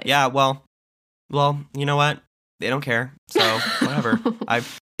up for life. Yeah, well, you know what? They don't care. So whatever.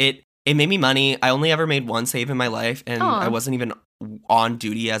 It made me money. I only ever made one save in my life, and I wasn't even on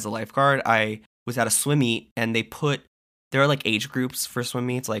duty as a lifeguard. I was at a swim meet, and there are like age groups for swim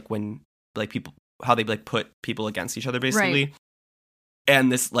meets, like when like people, how they like put people against each other basically. Right.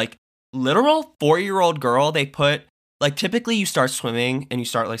 And this like literal 4-year-old girl, they put like, typically you start swimming and you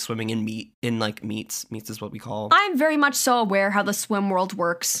start like swimming in meets. Meets is what we call. I'm very much so aware how the swim world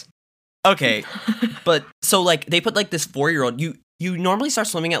works. Okay. But so like they put like this 4-year-old, you normally start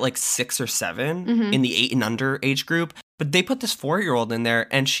swimming at like 6 or 7 in the 8 and under age group, but they put this 4-year-old in there,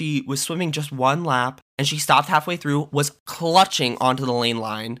 and she was swimming just 1 lap, and she stopped halfway through, was clutching onto the lane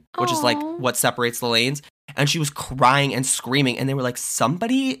line, which is like what separates the lanes, and she was crying and screaming, and they were like,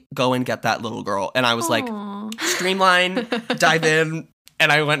 somebody go and get that little girl. And I was like, streamline, dive in,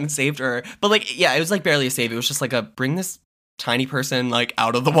 and I went and saved her. But like, yeah, it was like barely a save. It was just like bring this tiny person like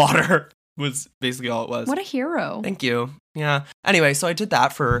out of the water. Was basically all it was. What a hero. Thank you. Yeah. Anyway, so I did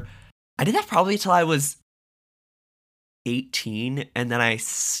that probably till I was 18, and then I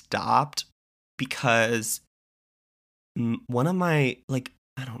stopped because one of my, like,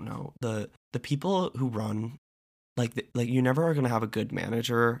 I don't know, the people who run, like you never are going to have a good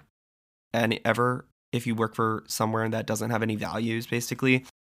manager and ever if you work for somewhere that doesn't have any values, basically.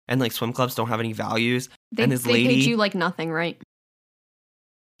 And like swim clubs don't have any values. They paid you like nothing, right?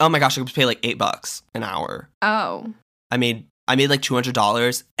 Oh my gosh, I could pay like $8 an hour. Oh. I made like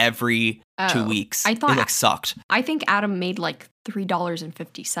 $200 every 2 weeks. I thought it like sucked. I think Adam made like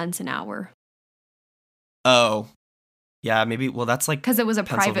 $3.50 an hour. Oh. Yeah, maybe. Well, that's like because it was a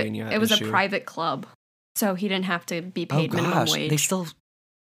private club. So he didn't have to be paid minimum wage. They still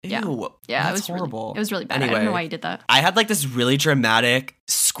Ew, yeah, it was horrible. It was really bad. Anyway, I don't know why he did that. I had like this really dramatic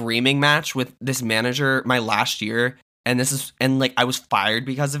screaming match with this manager my last year. and like I was fired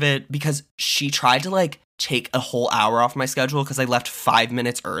because of it, because she tried to like take a whole hour off my schedule because I left 5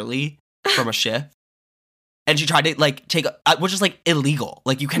 minutes early from a shift. And she tried to like take, which is like illegal.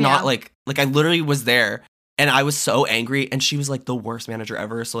 Like you cannot like I literally was there and I was so angry, and she was like the worst manager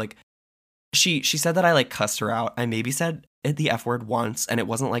ever. So like she said that I like cussed her out. I maybe said the F word once, and it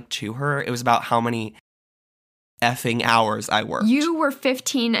wasn't like to her. It was about how many effing hours I worked. You were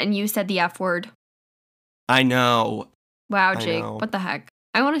 15 and you said the F word. I know. Wow, Jake, what the heck?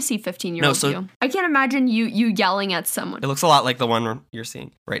 I want to see 15-year-old you. I can't imagine you yelling at someone. It looks a lot like the one you're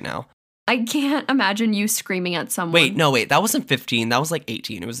seeing right now. I can't imagine you screaming at someone. Wait, that wasn't 15. That was like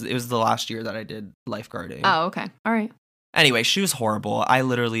 18. It was the last year that I did lifeguarding. Oh, okay. All right. Anyway, she was horrible.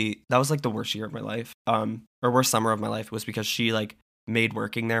 That was like the worst year of my life. Or worst summer of my life, was because she like made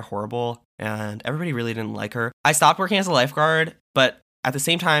working there horrible, and everybody really didn't like her. I stopped working as a lifeguard, but at the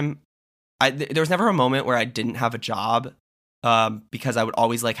same time, there was never a moment where I didn't have a job, because I would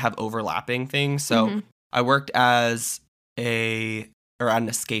always like have overlapping things. So I worked at an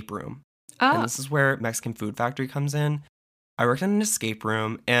escape room. Oh. And this is where Mexican Food Factory comes in. I worked in an escape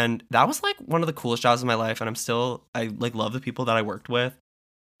room, and that was like one of the coolest jobs of my life. And I like love the people that I worked with.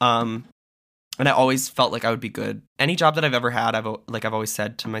 And I always felt like I would be good. Any job that I've ever had, I've always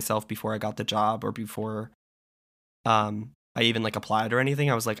said to myself before I got the job, or before I even like applied or anything,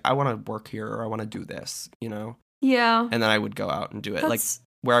 I was like, I want to work here, or I want to do this, you know? Yeah. And then I would go out and do it. Like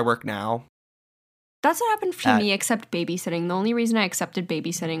where I work now. That's what happened for me, except babysitting. The only reason I accepted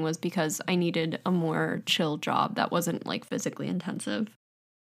babysitting was because I needed a more chill job that wasn't like physically intensive.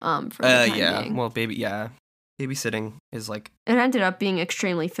 For the time being. Well, babysitting is like, it ended up being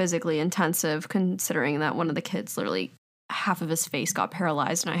extremely physically intensive, considering that one of the kids, literally half of his face got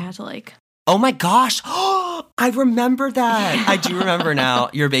paralyzed, and I had to like. Oh my gosh! I remember that. Yeah. I do remember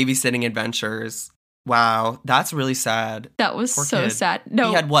now your babysitting adventures. Wow, that's really sad. That was Poor so kid. Sad. No,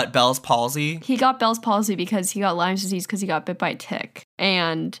 he had what, Bell's palsy? He got Bell's palsy because he got Lyme's disease because he got bit by a tick.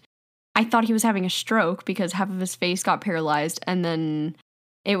 And I thought he was having a stroke because half of his face got paralyzed, and then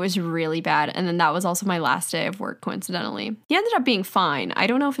it was really bad. And then that was also my last day of work, coincidentally. He ended up being fine. I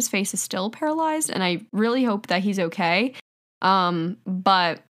don't know if his face is still paralyzed, and I really hope that he's okay.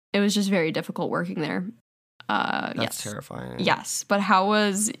 But it was just very difficult working there. That's terrifying. Yes, but how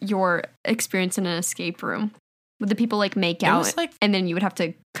was your experience in an escape room? Would the people like make out, and then you would have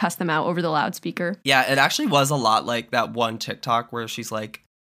to cuss them out over the loudspeaker? Yeah, it actually was a lot like that one TikTok where she's like,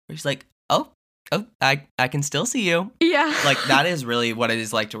 oh, I can still see you. Yeah, like that is really what it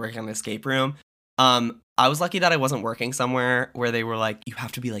is like to work in an escape room. I was lucky that I wasn't working somewhere where they were like, you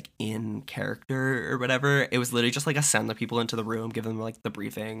have to be like in character or whatever. It was literally just like send the people into the room, give them like the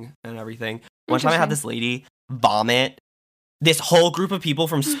briefing and everything. One time I had this lady vomit. This whole group of people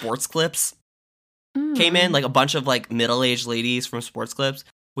from Sports Clips came in, like a bunch of like middle-aged ladies from Sports Clips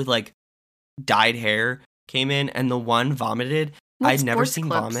with like dyed hair came in, and the one vomited. I'd never seen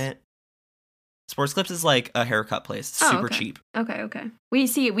vomit. Sports Clips is like a haircut place. It's super cheap. Okay.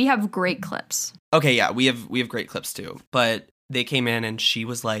 We have great clips. Okay, yeah, we have great clips too. But they came in and she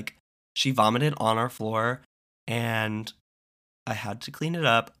vomited on our floor, and I had to clean it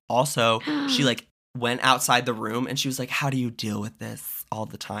up. Also, she like went outside the room and she was like, how do you deal with this all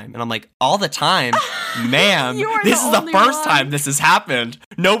the time? And I'm like, all the time? Ma'am, this is the first time this has happened.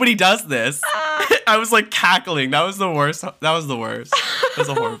 Nobody does this. I was like cackling. That was the worst. It was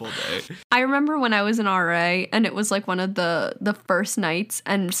a horrible day. I remember when I was in RA, and it was like one of the first nights,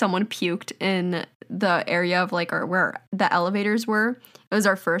 and someone puked in the area of like where the elevators were. It was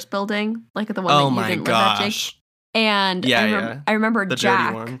our first building, like the one that you didn't live at, Jake. And I remember the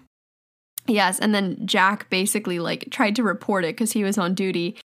Jack. Dirty one. Yes, and then Jack basically like tried to report it because he was on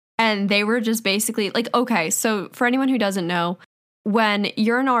duty, and they were just basically like, okay, so for anyone who doesn't know, when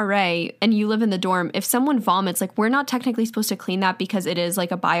you're an RA and you live in the dorm, if someone vomits, like we're not technically supposed to clean that because it is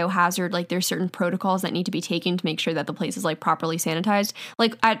like a biohazard. Like there's certain protocols that need to be taken to make sure that the place is like properly sanitized.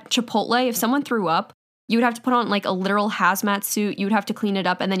 Like at Chipotle, if someone threw up, you would have to put on like a literal hazmat suit. You would have to clean it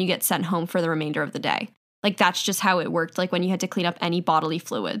up, and then you get sent home for the remainder of the day. Like that's just how it worked. Like when you had to clean up any bodily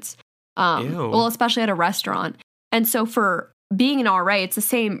fluids. Well, especially at a restaurant. And so for being an RA, it's the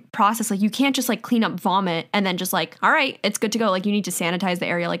same process. Like you can't just like clean up vomit and then just like, all right, it's good to go. Like you need to sanitize the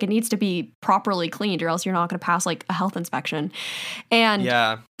area. Like it needs to be properly cleaned, or else you're not going to pass like a health inspection.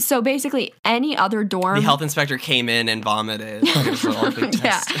 And so basically any other dorm, the health inspector came in and vomited.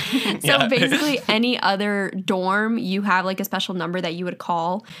 So basically any other dorm, you have like a special number that you would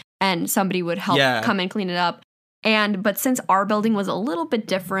call, and somebody would help come and clean it up. But since our building was a little bit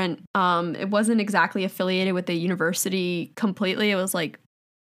different, it wasn't exactly affiliated with the university completely. It was like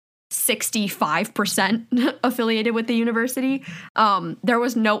 65% affiliated with the university.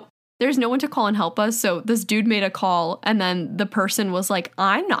 There's no one to call and help us. So this dude made a call, and then the person was like,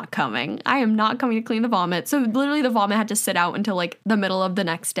 I'm not coming. I am not coming to clean the vomit. So literally the vomit had to sit out until like the middle of the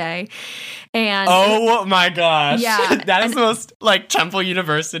next day. And oh my gosh. Yeah. That is the most like Temple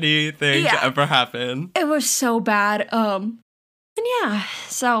University thing to ever happen. It was so bad. And yeah,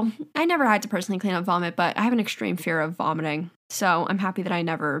 so I never had to personally clean up vomit, but I have an extreme fear of vomiting. So I'm happy that I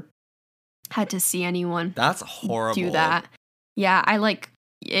never had to see anyone That's horrible. do that. Yeah,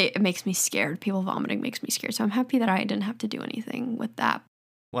 it makes me scared. People vomiting makes me scared. So I'm happy that I didn't have to do anything with that.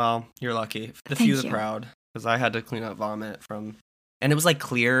 Well, you're lucky. The few, the crowd. Because I had to clean up vomit from... And it was like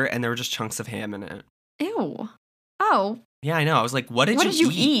clear, and there were just chunks of ham in it. Ew. Oh. Yeah, I know. I was like, what did you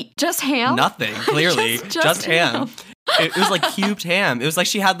eat? Just ham? Nothing, clearly. just ham. It was like cubed ham. It was like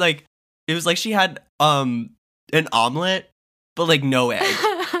she had an omelet, but like no egg.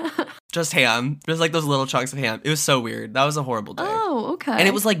 Just ham. Just like those little chunks of ham. It was so weird. That was a horrible day. Oh, okay. And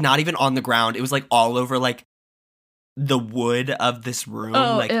it was like not even on the ground. It was like all over like the wood of this room.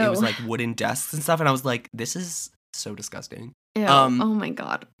 Oh, like ew. It was like wooden desks and stuff. And I was like, this is so disgusting. Ew. Oh my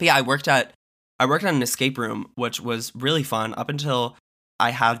God. But yeah, I worked at an escape room, which was really fun up until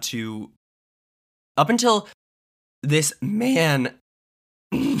this man.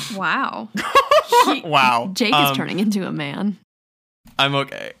 Wow. Wow. Jake is turning into a man. I'm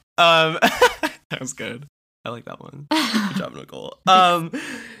okay. That was good. I like that one. Good job, Nicole. Up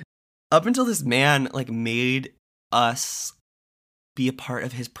until this man like made us be a part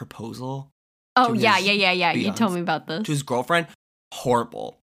of his proposal. Oh yeah. You told me about this. To his girlfriend.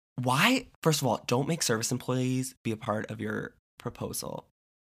 Horrible. Why? First of all, don't make service employees be a part of your proposal.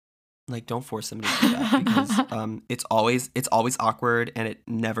 Like, don't force them to do that because it's always awkward, and it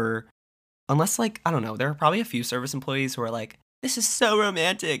never, unless like, I don't know, there are probably a few service employees who are like, this is so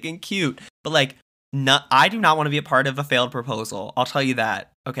romantic and cute, but like, I do not want to be a part of a failed proposal. I'll tell you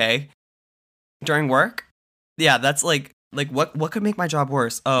that. Okay. During work, yeah, that's like what could make my job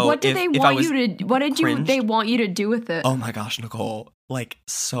worse? Oh, what did they want you to do with it? Oh my gosh, Nicole, like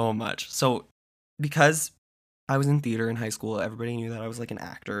so much. So because I was in theater in high school, everybody knew that I was like an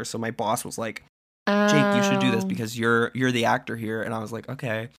actor. So my boss was like, Jake, you should do this because you're the actor here. And I was like,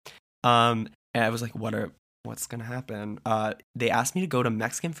 okay. And I was like, what's gonna happen? They asked me to go to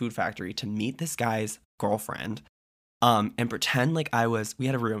Mexican Food Factory to meet this guy's girlfriend, and pretend like we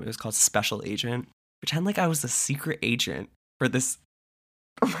had a room, it was called Special Agent. Pretend like I was a secret agent for this.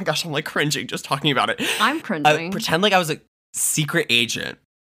 Oh my gosh, I'm like cringing just talking about it. I'm cringing. Pretend like I was a secret agent.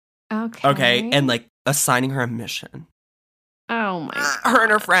 Okay. And like assigning her a mission. Oh my God. Her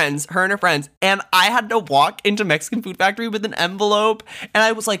and her friends. And I had to walk into Mexican Food Factory with an envelope. And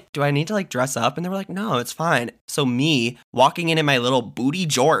I was like, do I need to like dress up? And they were like, no, it's fine. So me walking in my little booty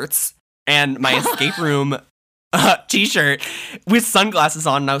jorts and my escape room t-shirt with sunglasses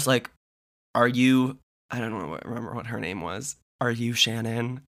on. And I was like, are you, I don't remember what her name was. Are you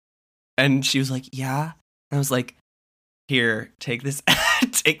Shannon? And she was like, yeah. And I was like, here, take this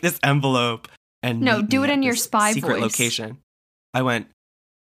envelope and no, do it in your spy secret voice. Location. I went,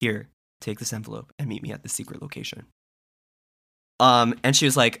 here, take this envelope and meet me at the secret location. And she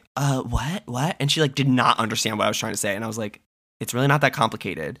was like, what? And she like did not understand what I was trying to say. And I was like, it's really not that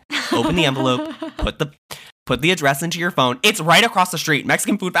complicated. Open the envelope, put the address into your phone. It's right across the street.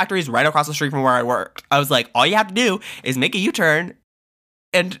 Mexican Food Factory is right across the street from where I work. I was like, all you have to do is make a U-turn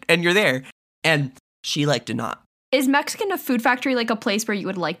and you're there. And she like did not. Is Mexican Food Factory like a place where you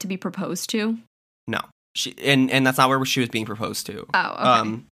would like to be proposed to? No. She and that's not where she was being proposed to. Oh,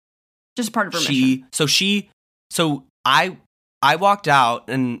 okay. Just part of her mission. So I walked out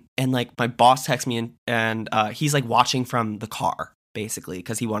and like my boss texted me and he's like watching from the car basically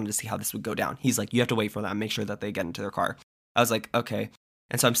because he wanted to see how this would go down. He's like, you have to wait for them, make sure that they get into their car. I was like, okay.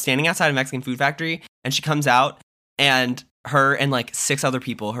 And so I'm standing outside of Mexican Food Factory and she comes out and her and like 6 other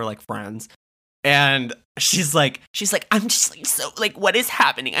people, her like friends. And she's like, I'm just like, so like, what is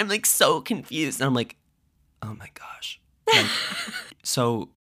happening? I'm like so confused. And I'm like, oh my gosh. Like, so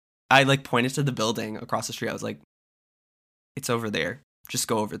I like pointed to the building across the street. I was like, it's over there. Just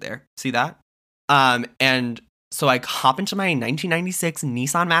go over there. See that? And so I hop into my 1996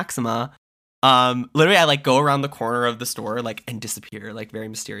 Nissan Maxima. Literally I like go around the corner of the store like and disappear like very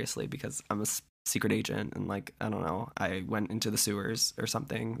mysteriously because I'm a secret agent and like I don't know, I went into the sewers or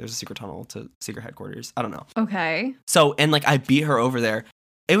something. There's a secret tunnel to secret headquarters. I don't know. Okay. So and like I beat her over there.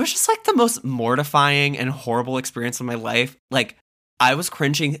 It was just like the most mortifying and horrible experience of my life. Like I was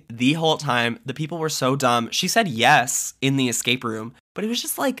cringing the whole time. The people were so dumb. She said yes in the escape room, but it was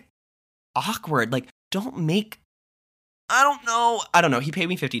just like awkward. Like don't make I don't know. He paid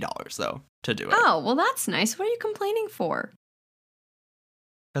me $50 though to do it. Oh, well, that's nice. What are you complaining for?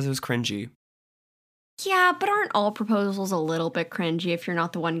 Because it was cringy. Yeah, but aren't all proposals a little bit cringy if you're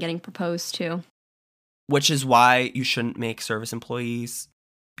not the one getting proposed to? Which is why you shouldn't make service employees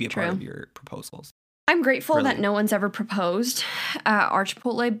be a part of your proposals. I'm grateful that no one's ever proposed at our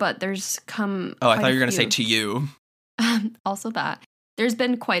Chipotle, but there's come. Oh, I thought you were going to say to you. Also that. There's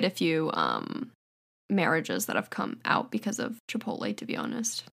been quite a few marriages that have come out because of Chipotle, to be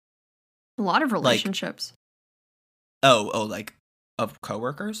honest. A lot of relationships. Like of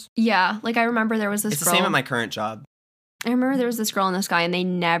coworkers? Yeah, like I remember there was this girl. It's the same at my current job. I remember there was this girl and this guy, and they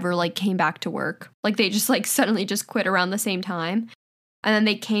never like came back to work. Like they just like suddenly just quit around the same time. And then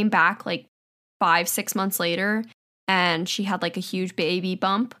they came back like 5-6 months later, and she had like a huge baby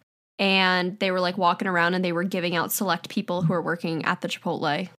bump, and they were like walking around and they were giving out select people who are working at the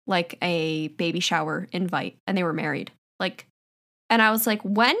Chipotle like a baby shower invite, and they were married. Like, and I was like,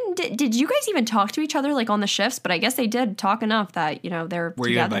 when did you guys even talk to each other like on the shifts? But I guess they did talk enough that, you know, they're Were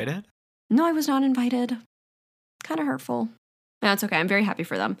together. You invited? No, I was not invited. Kind of hurtful. No, it's okay. I'm very happy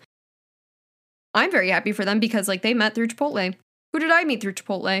for them. I'm very happy for them because like they met through Chipotle. Who did I meet through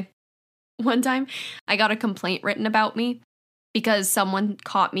Chipotle? One time I got a complaint written about me because someone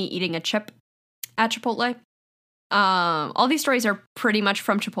caught me eating a chip at Chipotle. All these stories are pretty much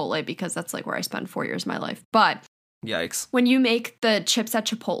from Chipotle because that's like where I spent 4 years of my life. But yikes. When you make the chips at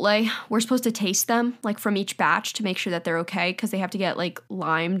Chipotle, we're supposed to taste them like from each batch to make sure that they're okay because they have to get like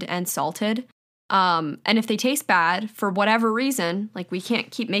limed and salted. And if they taste bad for whatever reason, like we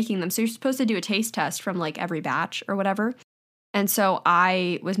can't keep making them. So you're supposed to do a taste test from like every batch or whatever. And so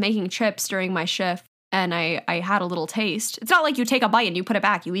I was making chips during my shift and I had a little taste. It's not like you take a bite and you put it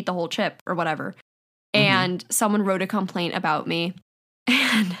back. You eat the whole chip or whatever. Mm-hmm. And someone wrote a complaint about me.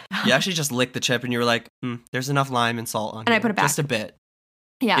 And you actually just licked the chip and you were like, there's enough lime and salt on it. And I put it back. Just a bit.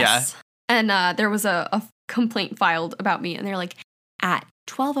 Yes. Yeah. And there was a complaint filed about me. And they're like, at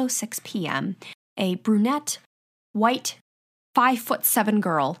 12:06 p.m., a brunette, white, 5'7"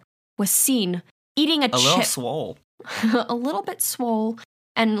 girl was seen eating a chip. Little swole. A little bit swole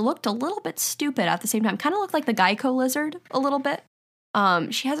and looked a little bit stupid at the same time. Kind of looked like the Geico lizard a little bit.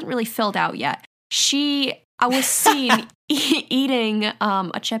 She hasn't really filled out yet. I was seen eating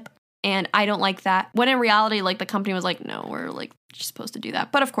a chip, and I don't like that. When in reality, like the company was like, no, we're like you're supposed to do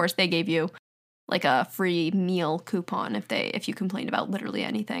that. But of course, they gave you like a free meal coupon if you complained about literally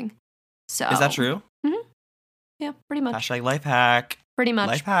anything. So is that true? Mm-hmm. Yeah, pretty much. Hashtag life hack. Pretty much.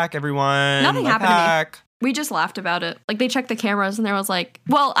 Life hack, everyone. Nothing life happened hack. to me. We just laughed about it. Like, they checked the cameras, and there was like,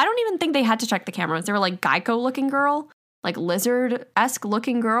 well, I don't even think they had to check the cameras. They were like Geico-looking girl, like lizard-esque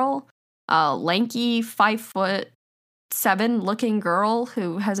looking girl, lanky 5'7" looking girl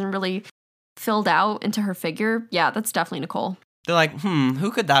who hasn't really filled out into her figure. Yeah, that's definitely Nicole. They're like,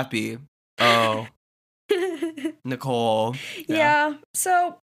 who could that be? Oh, Nicole. Yeah,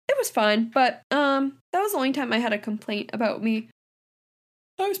 so it was fine, but that was the only time I had a complaint about me.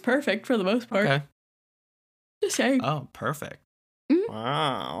 I was perfect for the most part. Okay. Just saying. Oh, perfect. Mm-hmm.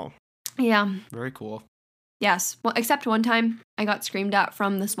 Wow. Yeah. Very cool. Yes. Well, except one time I got screamed at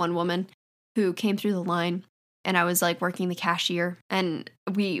from this one woman who came through the line, and I was like working the cashier, and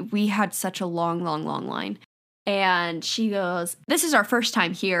we had such a long line. And she goes, "This is our first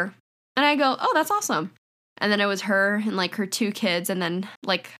time here." And I go, "Oh, that's awesome." And then it was her and like her 2 kids and then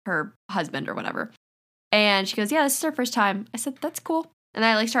like her husband or whatever. And she goes, "Yeah, this is our first time." I said, "That's cool." And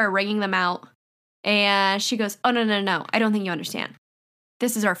I like started ringing them out. And she goes, "Oh, no. I don't think you understand.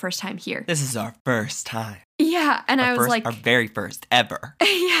 This is our first time here." This is our first time. Yeah. And I was like, our very first ever.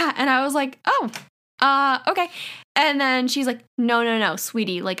 Yeah. And I was like, "Oh, okay." And then she's like, no,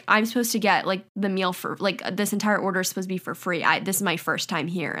 sweetie. Like, I'm supposed to get like the meal for like this entire order is supposed to be for free. This is my first time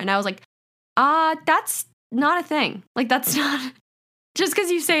here. And I was like, that's not a thing. Like, that's not just because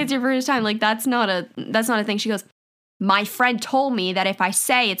you say it's your first time. Like, that's not a thing. She goes, "My friend told me that if I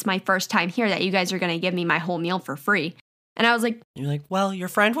say it's my first time here, that you guys are going to give me my whole meal for free." And I was like, you're like, well, your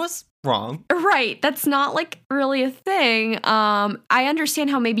friend was wrong. Right. That's not like really a thing. I understand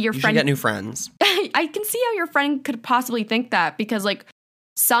how maybe your friend should get new friends. I can see how your friend could possibly think that because like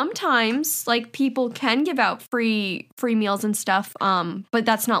sometimes like people can give out free meals and stuff. But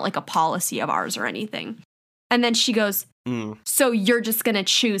that's not like a policy of ours or anything. And then she goes, "So you're just going to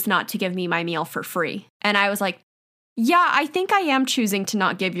choose not to give me my meal for free?" And I was like, "Yeah, I think I am choosing to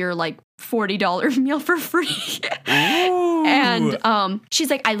not give your like $40 meal for free." And she's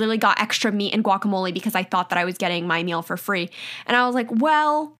like, "I literally got extra meat and guacamole because I thought that I was getting my meal for free." And I was like,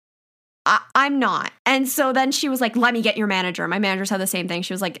 "Well, I'm not." And so then she was like, "Let me get your manager." My manager said the same thing.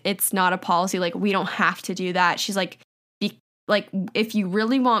 She was like, "It's not a policy. Like, we don't have to do that." She's like, like, if you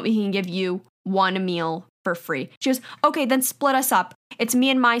really want, we can give you one meal for free. She goes, okay, then split us up. It's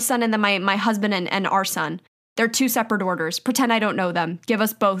me and my son and then my husband and our son. They're 2 separate orders. Pretend I don't know them. Give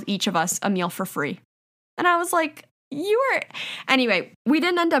us both, each of us, a meal for free. And I was like, Anyway, we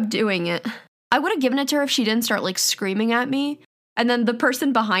didn't end up doing it. I would have given it to her if she didn't start, like, screaming at me. And then the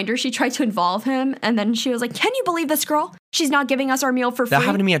person behind her, she tried to involve him. And then she was like, can you believe this girl? She's not giving us our meal for free. That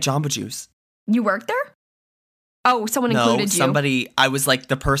happened to me at Jamba Juice. You worked there? Oh, someone included you. Somebody, I was like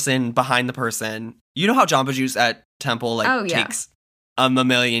the person behind the person. You know how Jamba Juice at Temple takes a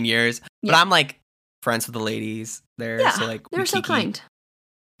million years? But I'm like friends with the ladies there. Yeah, so like they're so kind.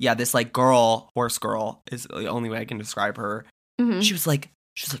 Yeah, this like horse girl is the only way I can describe her. Mm-hmm. She was like,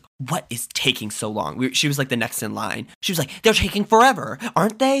 what is taking so long? She was like the next in line. She was like, they're taking forever,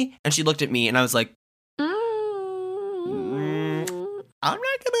 aren't they? And she looked at me and I was like, I'm not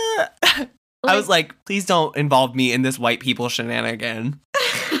gonna. I was like, please don't involve me in this white people shenanigan.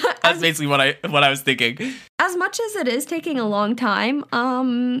 That's basically what I was thinking. As much as it is taking a long time,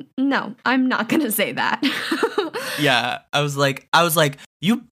 no, I'm not gonna say that. Yeah, I was like,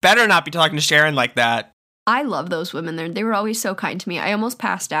 you better not be talking to Sharon like that. I love those women there. They were always so kind to me. I almost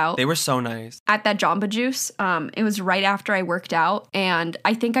passed out. They were so nice. At that Jamba Juice, it was right after I worked out, and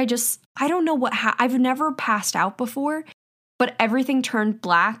I think I don't know what I've never passed out before, but everything turned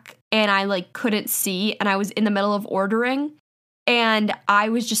black, and I like couldn't see, and I was in the middle of ordering, and I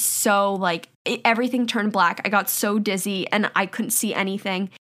was just so like, everything turned black. I got so dizzy, and I couldn't see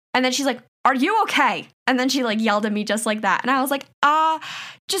anything. And then she's like, are you okay? And then she like yelled at me just like that. And I was like,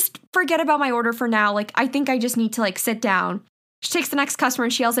 just forget about my order for now. Like, I think I just need to like sit down. She takes the next customer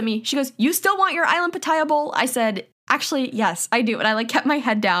and she yells at me. She goes, you still want your island pattaya bowl? I said, actually, yes, I do. And I like kept my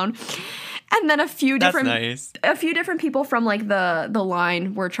head down. And then a few different people from like the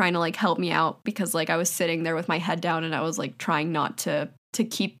line were trying to like help me out because like I was sitting there with my head down and I was like trying not to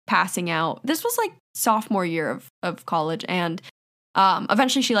keep passing out. This was like sophomore year of college, and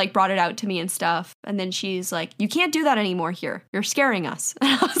eventually she like brought it out to me and stuff, and then she's like, you can't do that anymore here, you're scaring us. And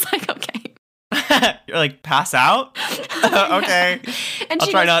I was like, okay. You're like, pass out? Okay. And I'll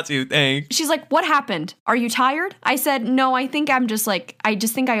try not to, thanks. She's like, what happened? Are you tired? I said, no, I think I just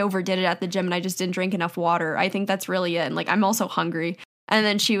think I overdid it at the gym and I just didn't drink enough water. I think that's really it. And like, I'm also hungry. And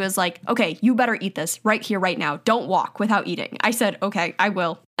then she was like, okay, you better eat this right here, right now. Don't walk without eating. I said, okay, I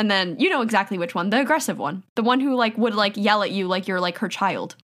will. And then you know exactly which one, the aggressive one, the one who like would like yell at you like you're like her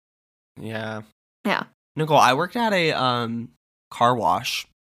child. Yeah. Yeah. Nicole, I worked at a car wash.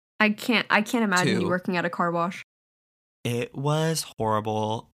 I can't imagine you working at a car wash. It was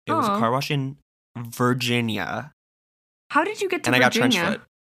horrible. It was a car wash in Virginia. How did you get to Virginia? And I got trench foot.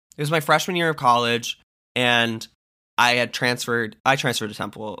 It was my freshman year of college, and I had transferred to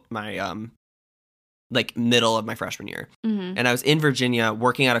Temple my like middle of my freshman year. Mm-hmm. And I was in Virginia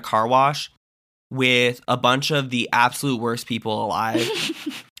working at a car wash with a bunch of the absolute worst people alive.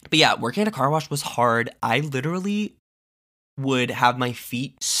 But yeah, working at a car wash was hard. I literally would have my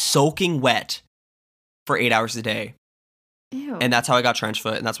feet soaking wet for 8 hours a day. Ew. And that's how I got trench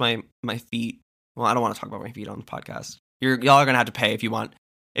foot. And that's my feet. Well, I don't want to talk about my feet on the podcast. Y'all are gonna have to pay if you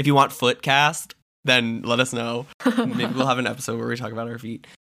want foot cast, then let us know. Maybe we'll have an episode where we talk about our feet.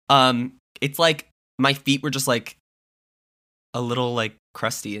 It's like my feet were just like a little like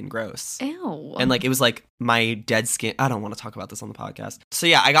crusty and gross. Ew. And like it was like my dead skin. I don't want to talk about this on the podcast. So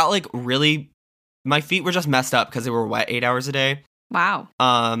yeah, I got like my feet were just messed up because they were wet 8 hours a day. Wow.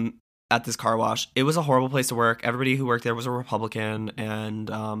 At this car wash. It was a horrible place to work. Everybody who worked there was a Republican,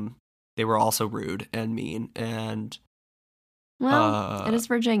 and they were also rude and mean and it is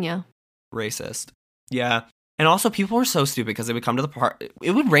Virginia. Racist. Yeah. And also people were so stupid because they would come to the park.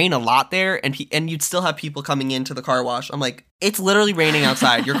 It would rain a lot there, and you'd still have people coming into the car wash. I'm like, it's literally raining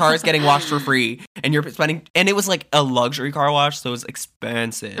outside. Your car is getting washed for free, and you're spending. And it was like a luxury car wash, so it was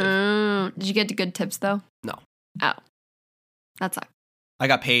expensive. Did you get good tips though? No. Oh, that sucks. I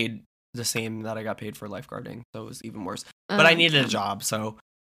got paid the same that I got paid for lifeguarding, so it was even worse. But I needed a job, so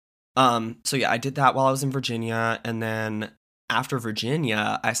yeah, I did that while I was in Virginia, and then after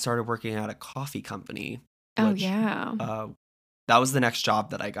Virginia, I started working at a coffee company. Which, that was the next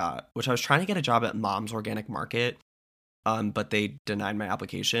job that I got, which I was trying to get a job at Mom's Organic Market, but they denied my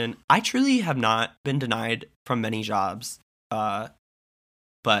application. I truly have not been denied from many jobs,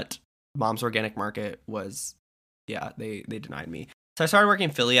 but Mom's Organic Market was, they denied me. So I started working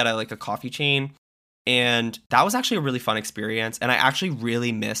in Philly at like a coffee chain, and that was actually a really fun experience. And I actually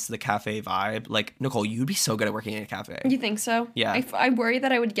really missed the cafe vibe. Like, Nicole, you'd be so good at working in a cafe. You think so? Yeah. I worry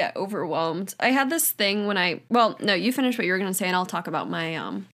that I would get overwhelmed. I had this thing well, no, you finish what you were going to say, and I'll talk about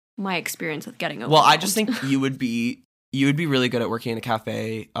my my experience with getting overwhelmed. Well, I just think you would be you would be really good at working in a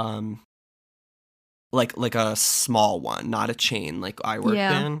cafe, like a small one, not a chain like I worked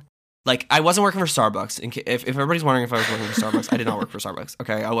in. Like, I wasn't working for Starbucks. If everybody's wondering if I was working for Starbucks, I did not work for Starbucks.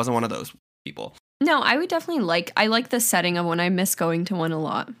 Okay, I wasn't one of those people. No, I would definitely I like the setting of one. I miss going to one a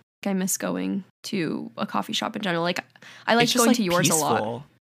lot. I miss going to a coffee shop in general. Like, I like going to yours peaceful. a lot.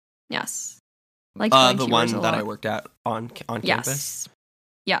 Yes. Like going the to one yours a that lot. I worked at on campus?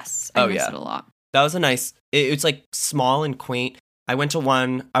 Yes. I miss it a lot. That was a nice, it's like small and quaint. I went to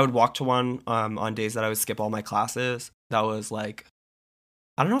one, I would walk to one on days that I would skip all my classes. That was like,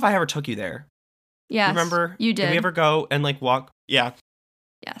 I don't know if I ever took you there. Yes. Remember? You did. Did we ever go and like walk? Yeah.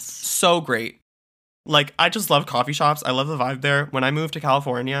 Yes. So great. Like, I just love coffee shops. I love the vibe there. When I moved to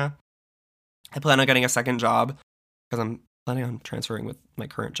California, I plan on getting a second job because I'm planning on transferring with my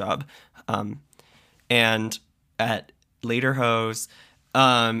current job. And at Lederhosen.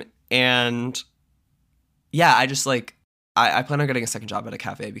 And yeah, I just like, I plan on getting a second job at a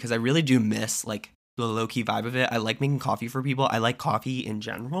cafe because I really do miss like the low-key vibe of it. I like making coffee for people. I like coffee in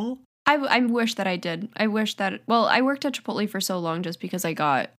general. I wish that I did. I wish that, well, I worked at Chipotle for so long just because I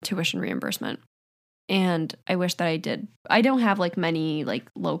got tuition reimbursement. And I wish that I did. I don't have like many like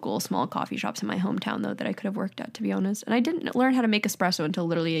local small coffee shops in my hometown though that I could have worked at, to be honest. And I didn't learn how to make espresso until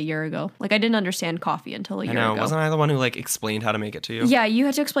literally a year ago. Like, I didn't understand coffee until a year ago. Wasn't I the one who like explained how to make it to you? Yeah, you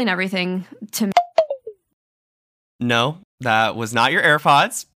had to explain everything to me. No, that was not your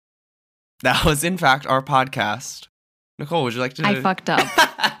AirPods. That was in fact our podcast. Nicole, would you like to? I fucked up.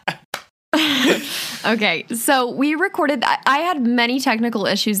 Okay, so we recorded. I had many technical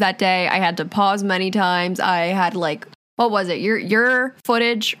issues that day. I had to pause many times. I had like, what was it? Your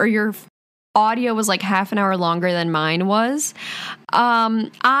footage or your audio was like half an hour longer than mine was.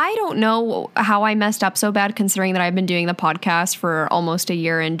 I don't know how I messed up so bad, considering that I've been doing the podcast for almost a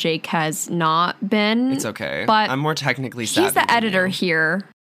year and Jake has not been. It's okay, but I'm more technically savvy. He's the editor here.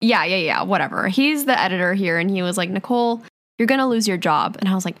 Yeah, whatever. He's the editor here, and he was like, Nicole, you're going to lose your job. And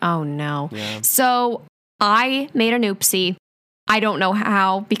I was like, oh no. Yeah. So I made an oopsie. I don't know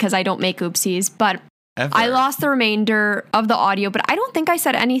how, because I don't make oopsies, but Ever. I lost the remainder of the audio, but I don't think I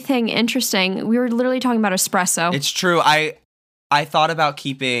said anything interesting. We were literally talking about espresso. It's true. I thought about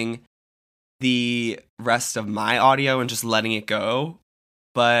keeping the rest of my audio and just letting it go,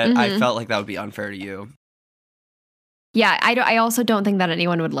 but I felt like that would be unfair to you. Yeah, I also don't think that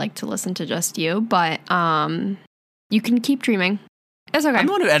anyone would like to listen to just you, but you can keep dreaming. It's okay. I'm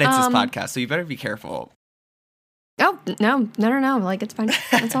the one who edits this podcast, so you better be careful. Oh, no. Like, it's fine.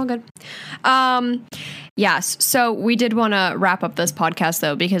 It's all good. Yes. So we did want to wrap up this podcast,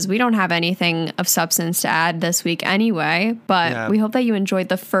 though, because we don't have anything of substance to add this week anyway. But we hope that you enjoyed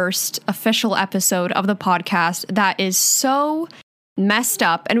the first official episode of the podcast that is so messed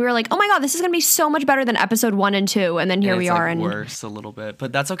up. And we were like, oh my God, this is going to be so much better than episode 1 and 2. And then here we are. And worse a little bit,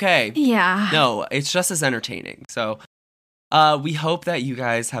 but that's okay. Yeah. No, it's just as entertaining. So we hope that you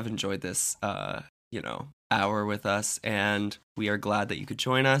guys have enjoyed this, hour with us, and we are glad that you could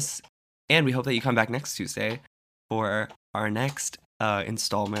join us, and we hope that you come back next Tuesday for our next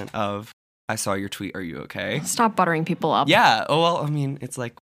installment of I Saw Your Tweet, Are You Okay? Stop buttering people up. Yeah. Oh, well, I mean, it's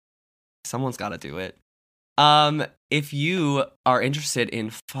like someone's got to do it. If you are interested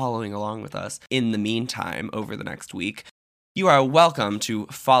in following along with us in the meantime over the next week, you are welcome to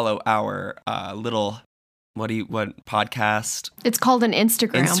follow our little what podcast? It's called an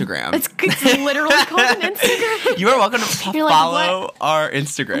Instagram. It's literally called an Instagram. You are welcome to follow our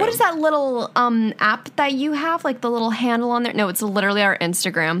Instagram. What is that little app that you have? Like the little handle on there? No, it's literally our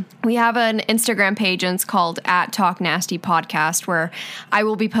Instagram. We have an Instagram page, and it's called @TalkNastyPodcast, where I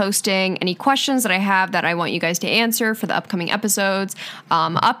will be posting any questions that I have that I want you guys to answer for the upcoming episodes,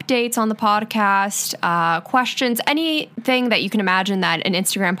 updates on the podcast, questions, anything that you can imagine that an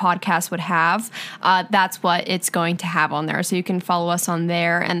Instagram podcast would have. That's what it's going to have on there. So you can follow us on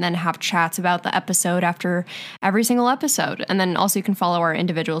there and then have chats about the episode after every single episode. And then also you can follow our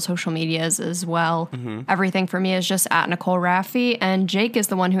individual social medias as well. Mm-hmm. Everything for me is just @Nicole Raffi, and Jake is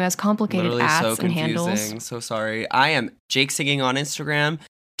the one who has complicated @ and handles. So sorry. I am Jake Singing on Instagram,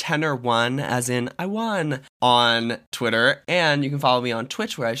 Tenor1 as in I won on Twitter, and you can follow me on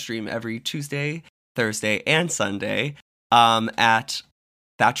Twitch where I stream every Tuesday, Thursday, and Sunday at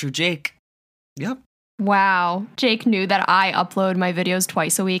Thatcher Jake. Yep. Wow. Jake knew that I upload my videos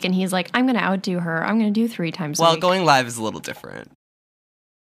twice a week, and he's like, I'm going to outdo her. I'm going to do 3 times a week. Well, going live is a little different.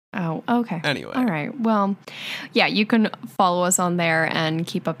 Oh, okay. Anyway. All right. Well, yeah, you can follow us on there and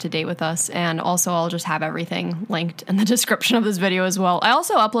keep up to date with us. And also, I'll just have everything linked in the description of this video as well. I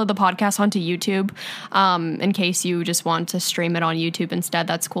also upload the podcast onto YouTube in case you just want to stream it on YouTube instead.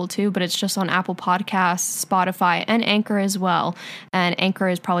 That's cool too. But it's just on Apple Podcasts, Spotify, and Anchor as well. And Anchor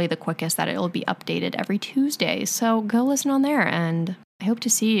is probably the quickest that it will be updated every Tuesday. So go listen on there. And I hope to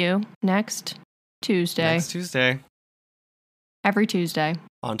see you next Tuesday. Next Tuesday. Every Tuesday.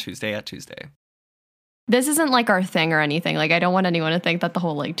 On Tuesday at Tuesday. This isn't like our thing or anything. Like, I don't want anyone to think that the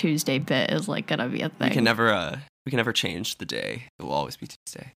whole like Tuesday bit is like gonna be a thing. We can never change the day. It will always be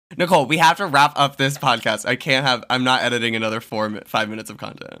Tuesday. Nicole, we have to wrap up this podcast. I'm not editing another 5 minutes of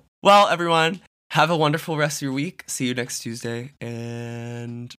content. Well, everyone, have a wonderful rest of your week. See you next Tuesday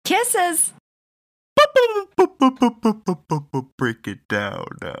and kisses. Break it down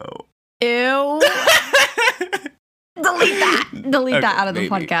now. Ew. Delete that. Delete that out of the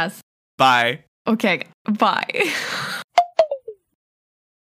podcast. Bye. Okay, bye.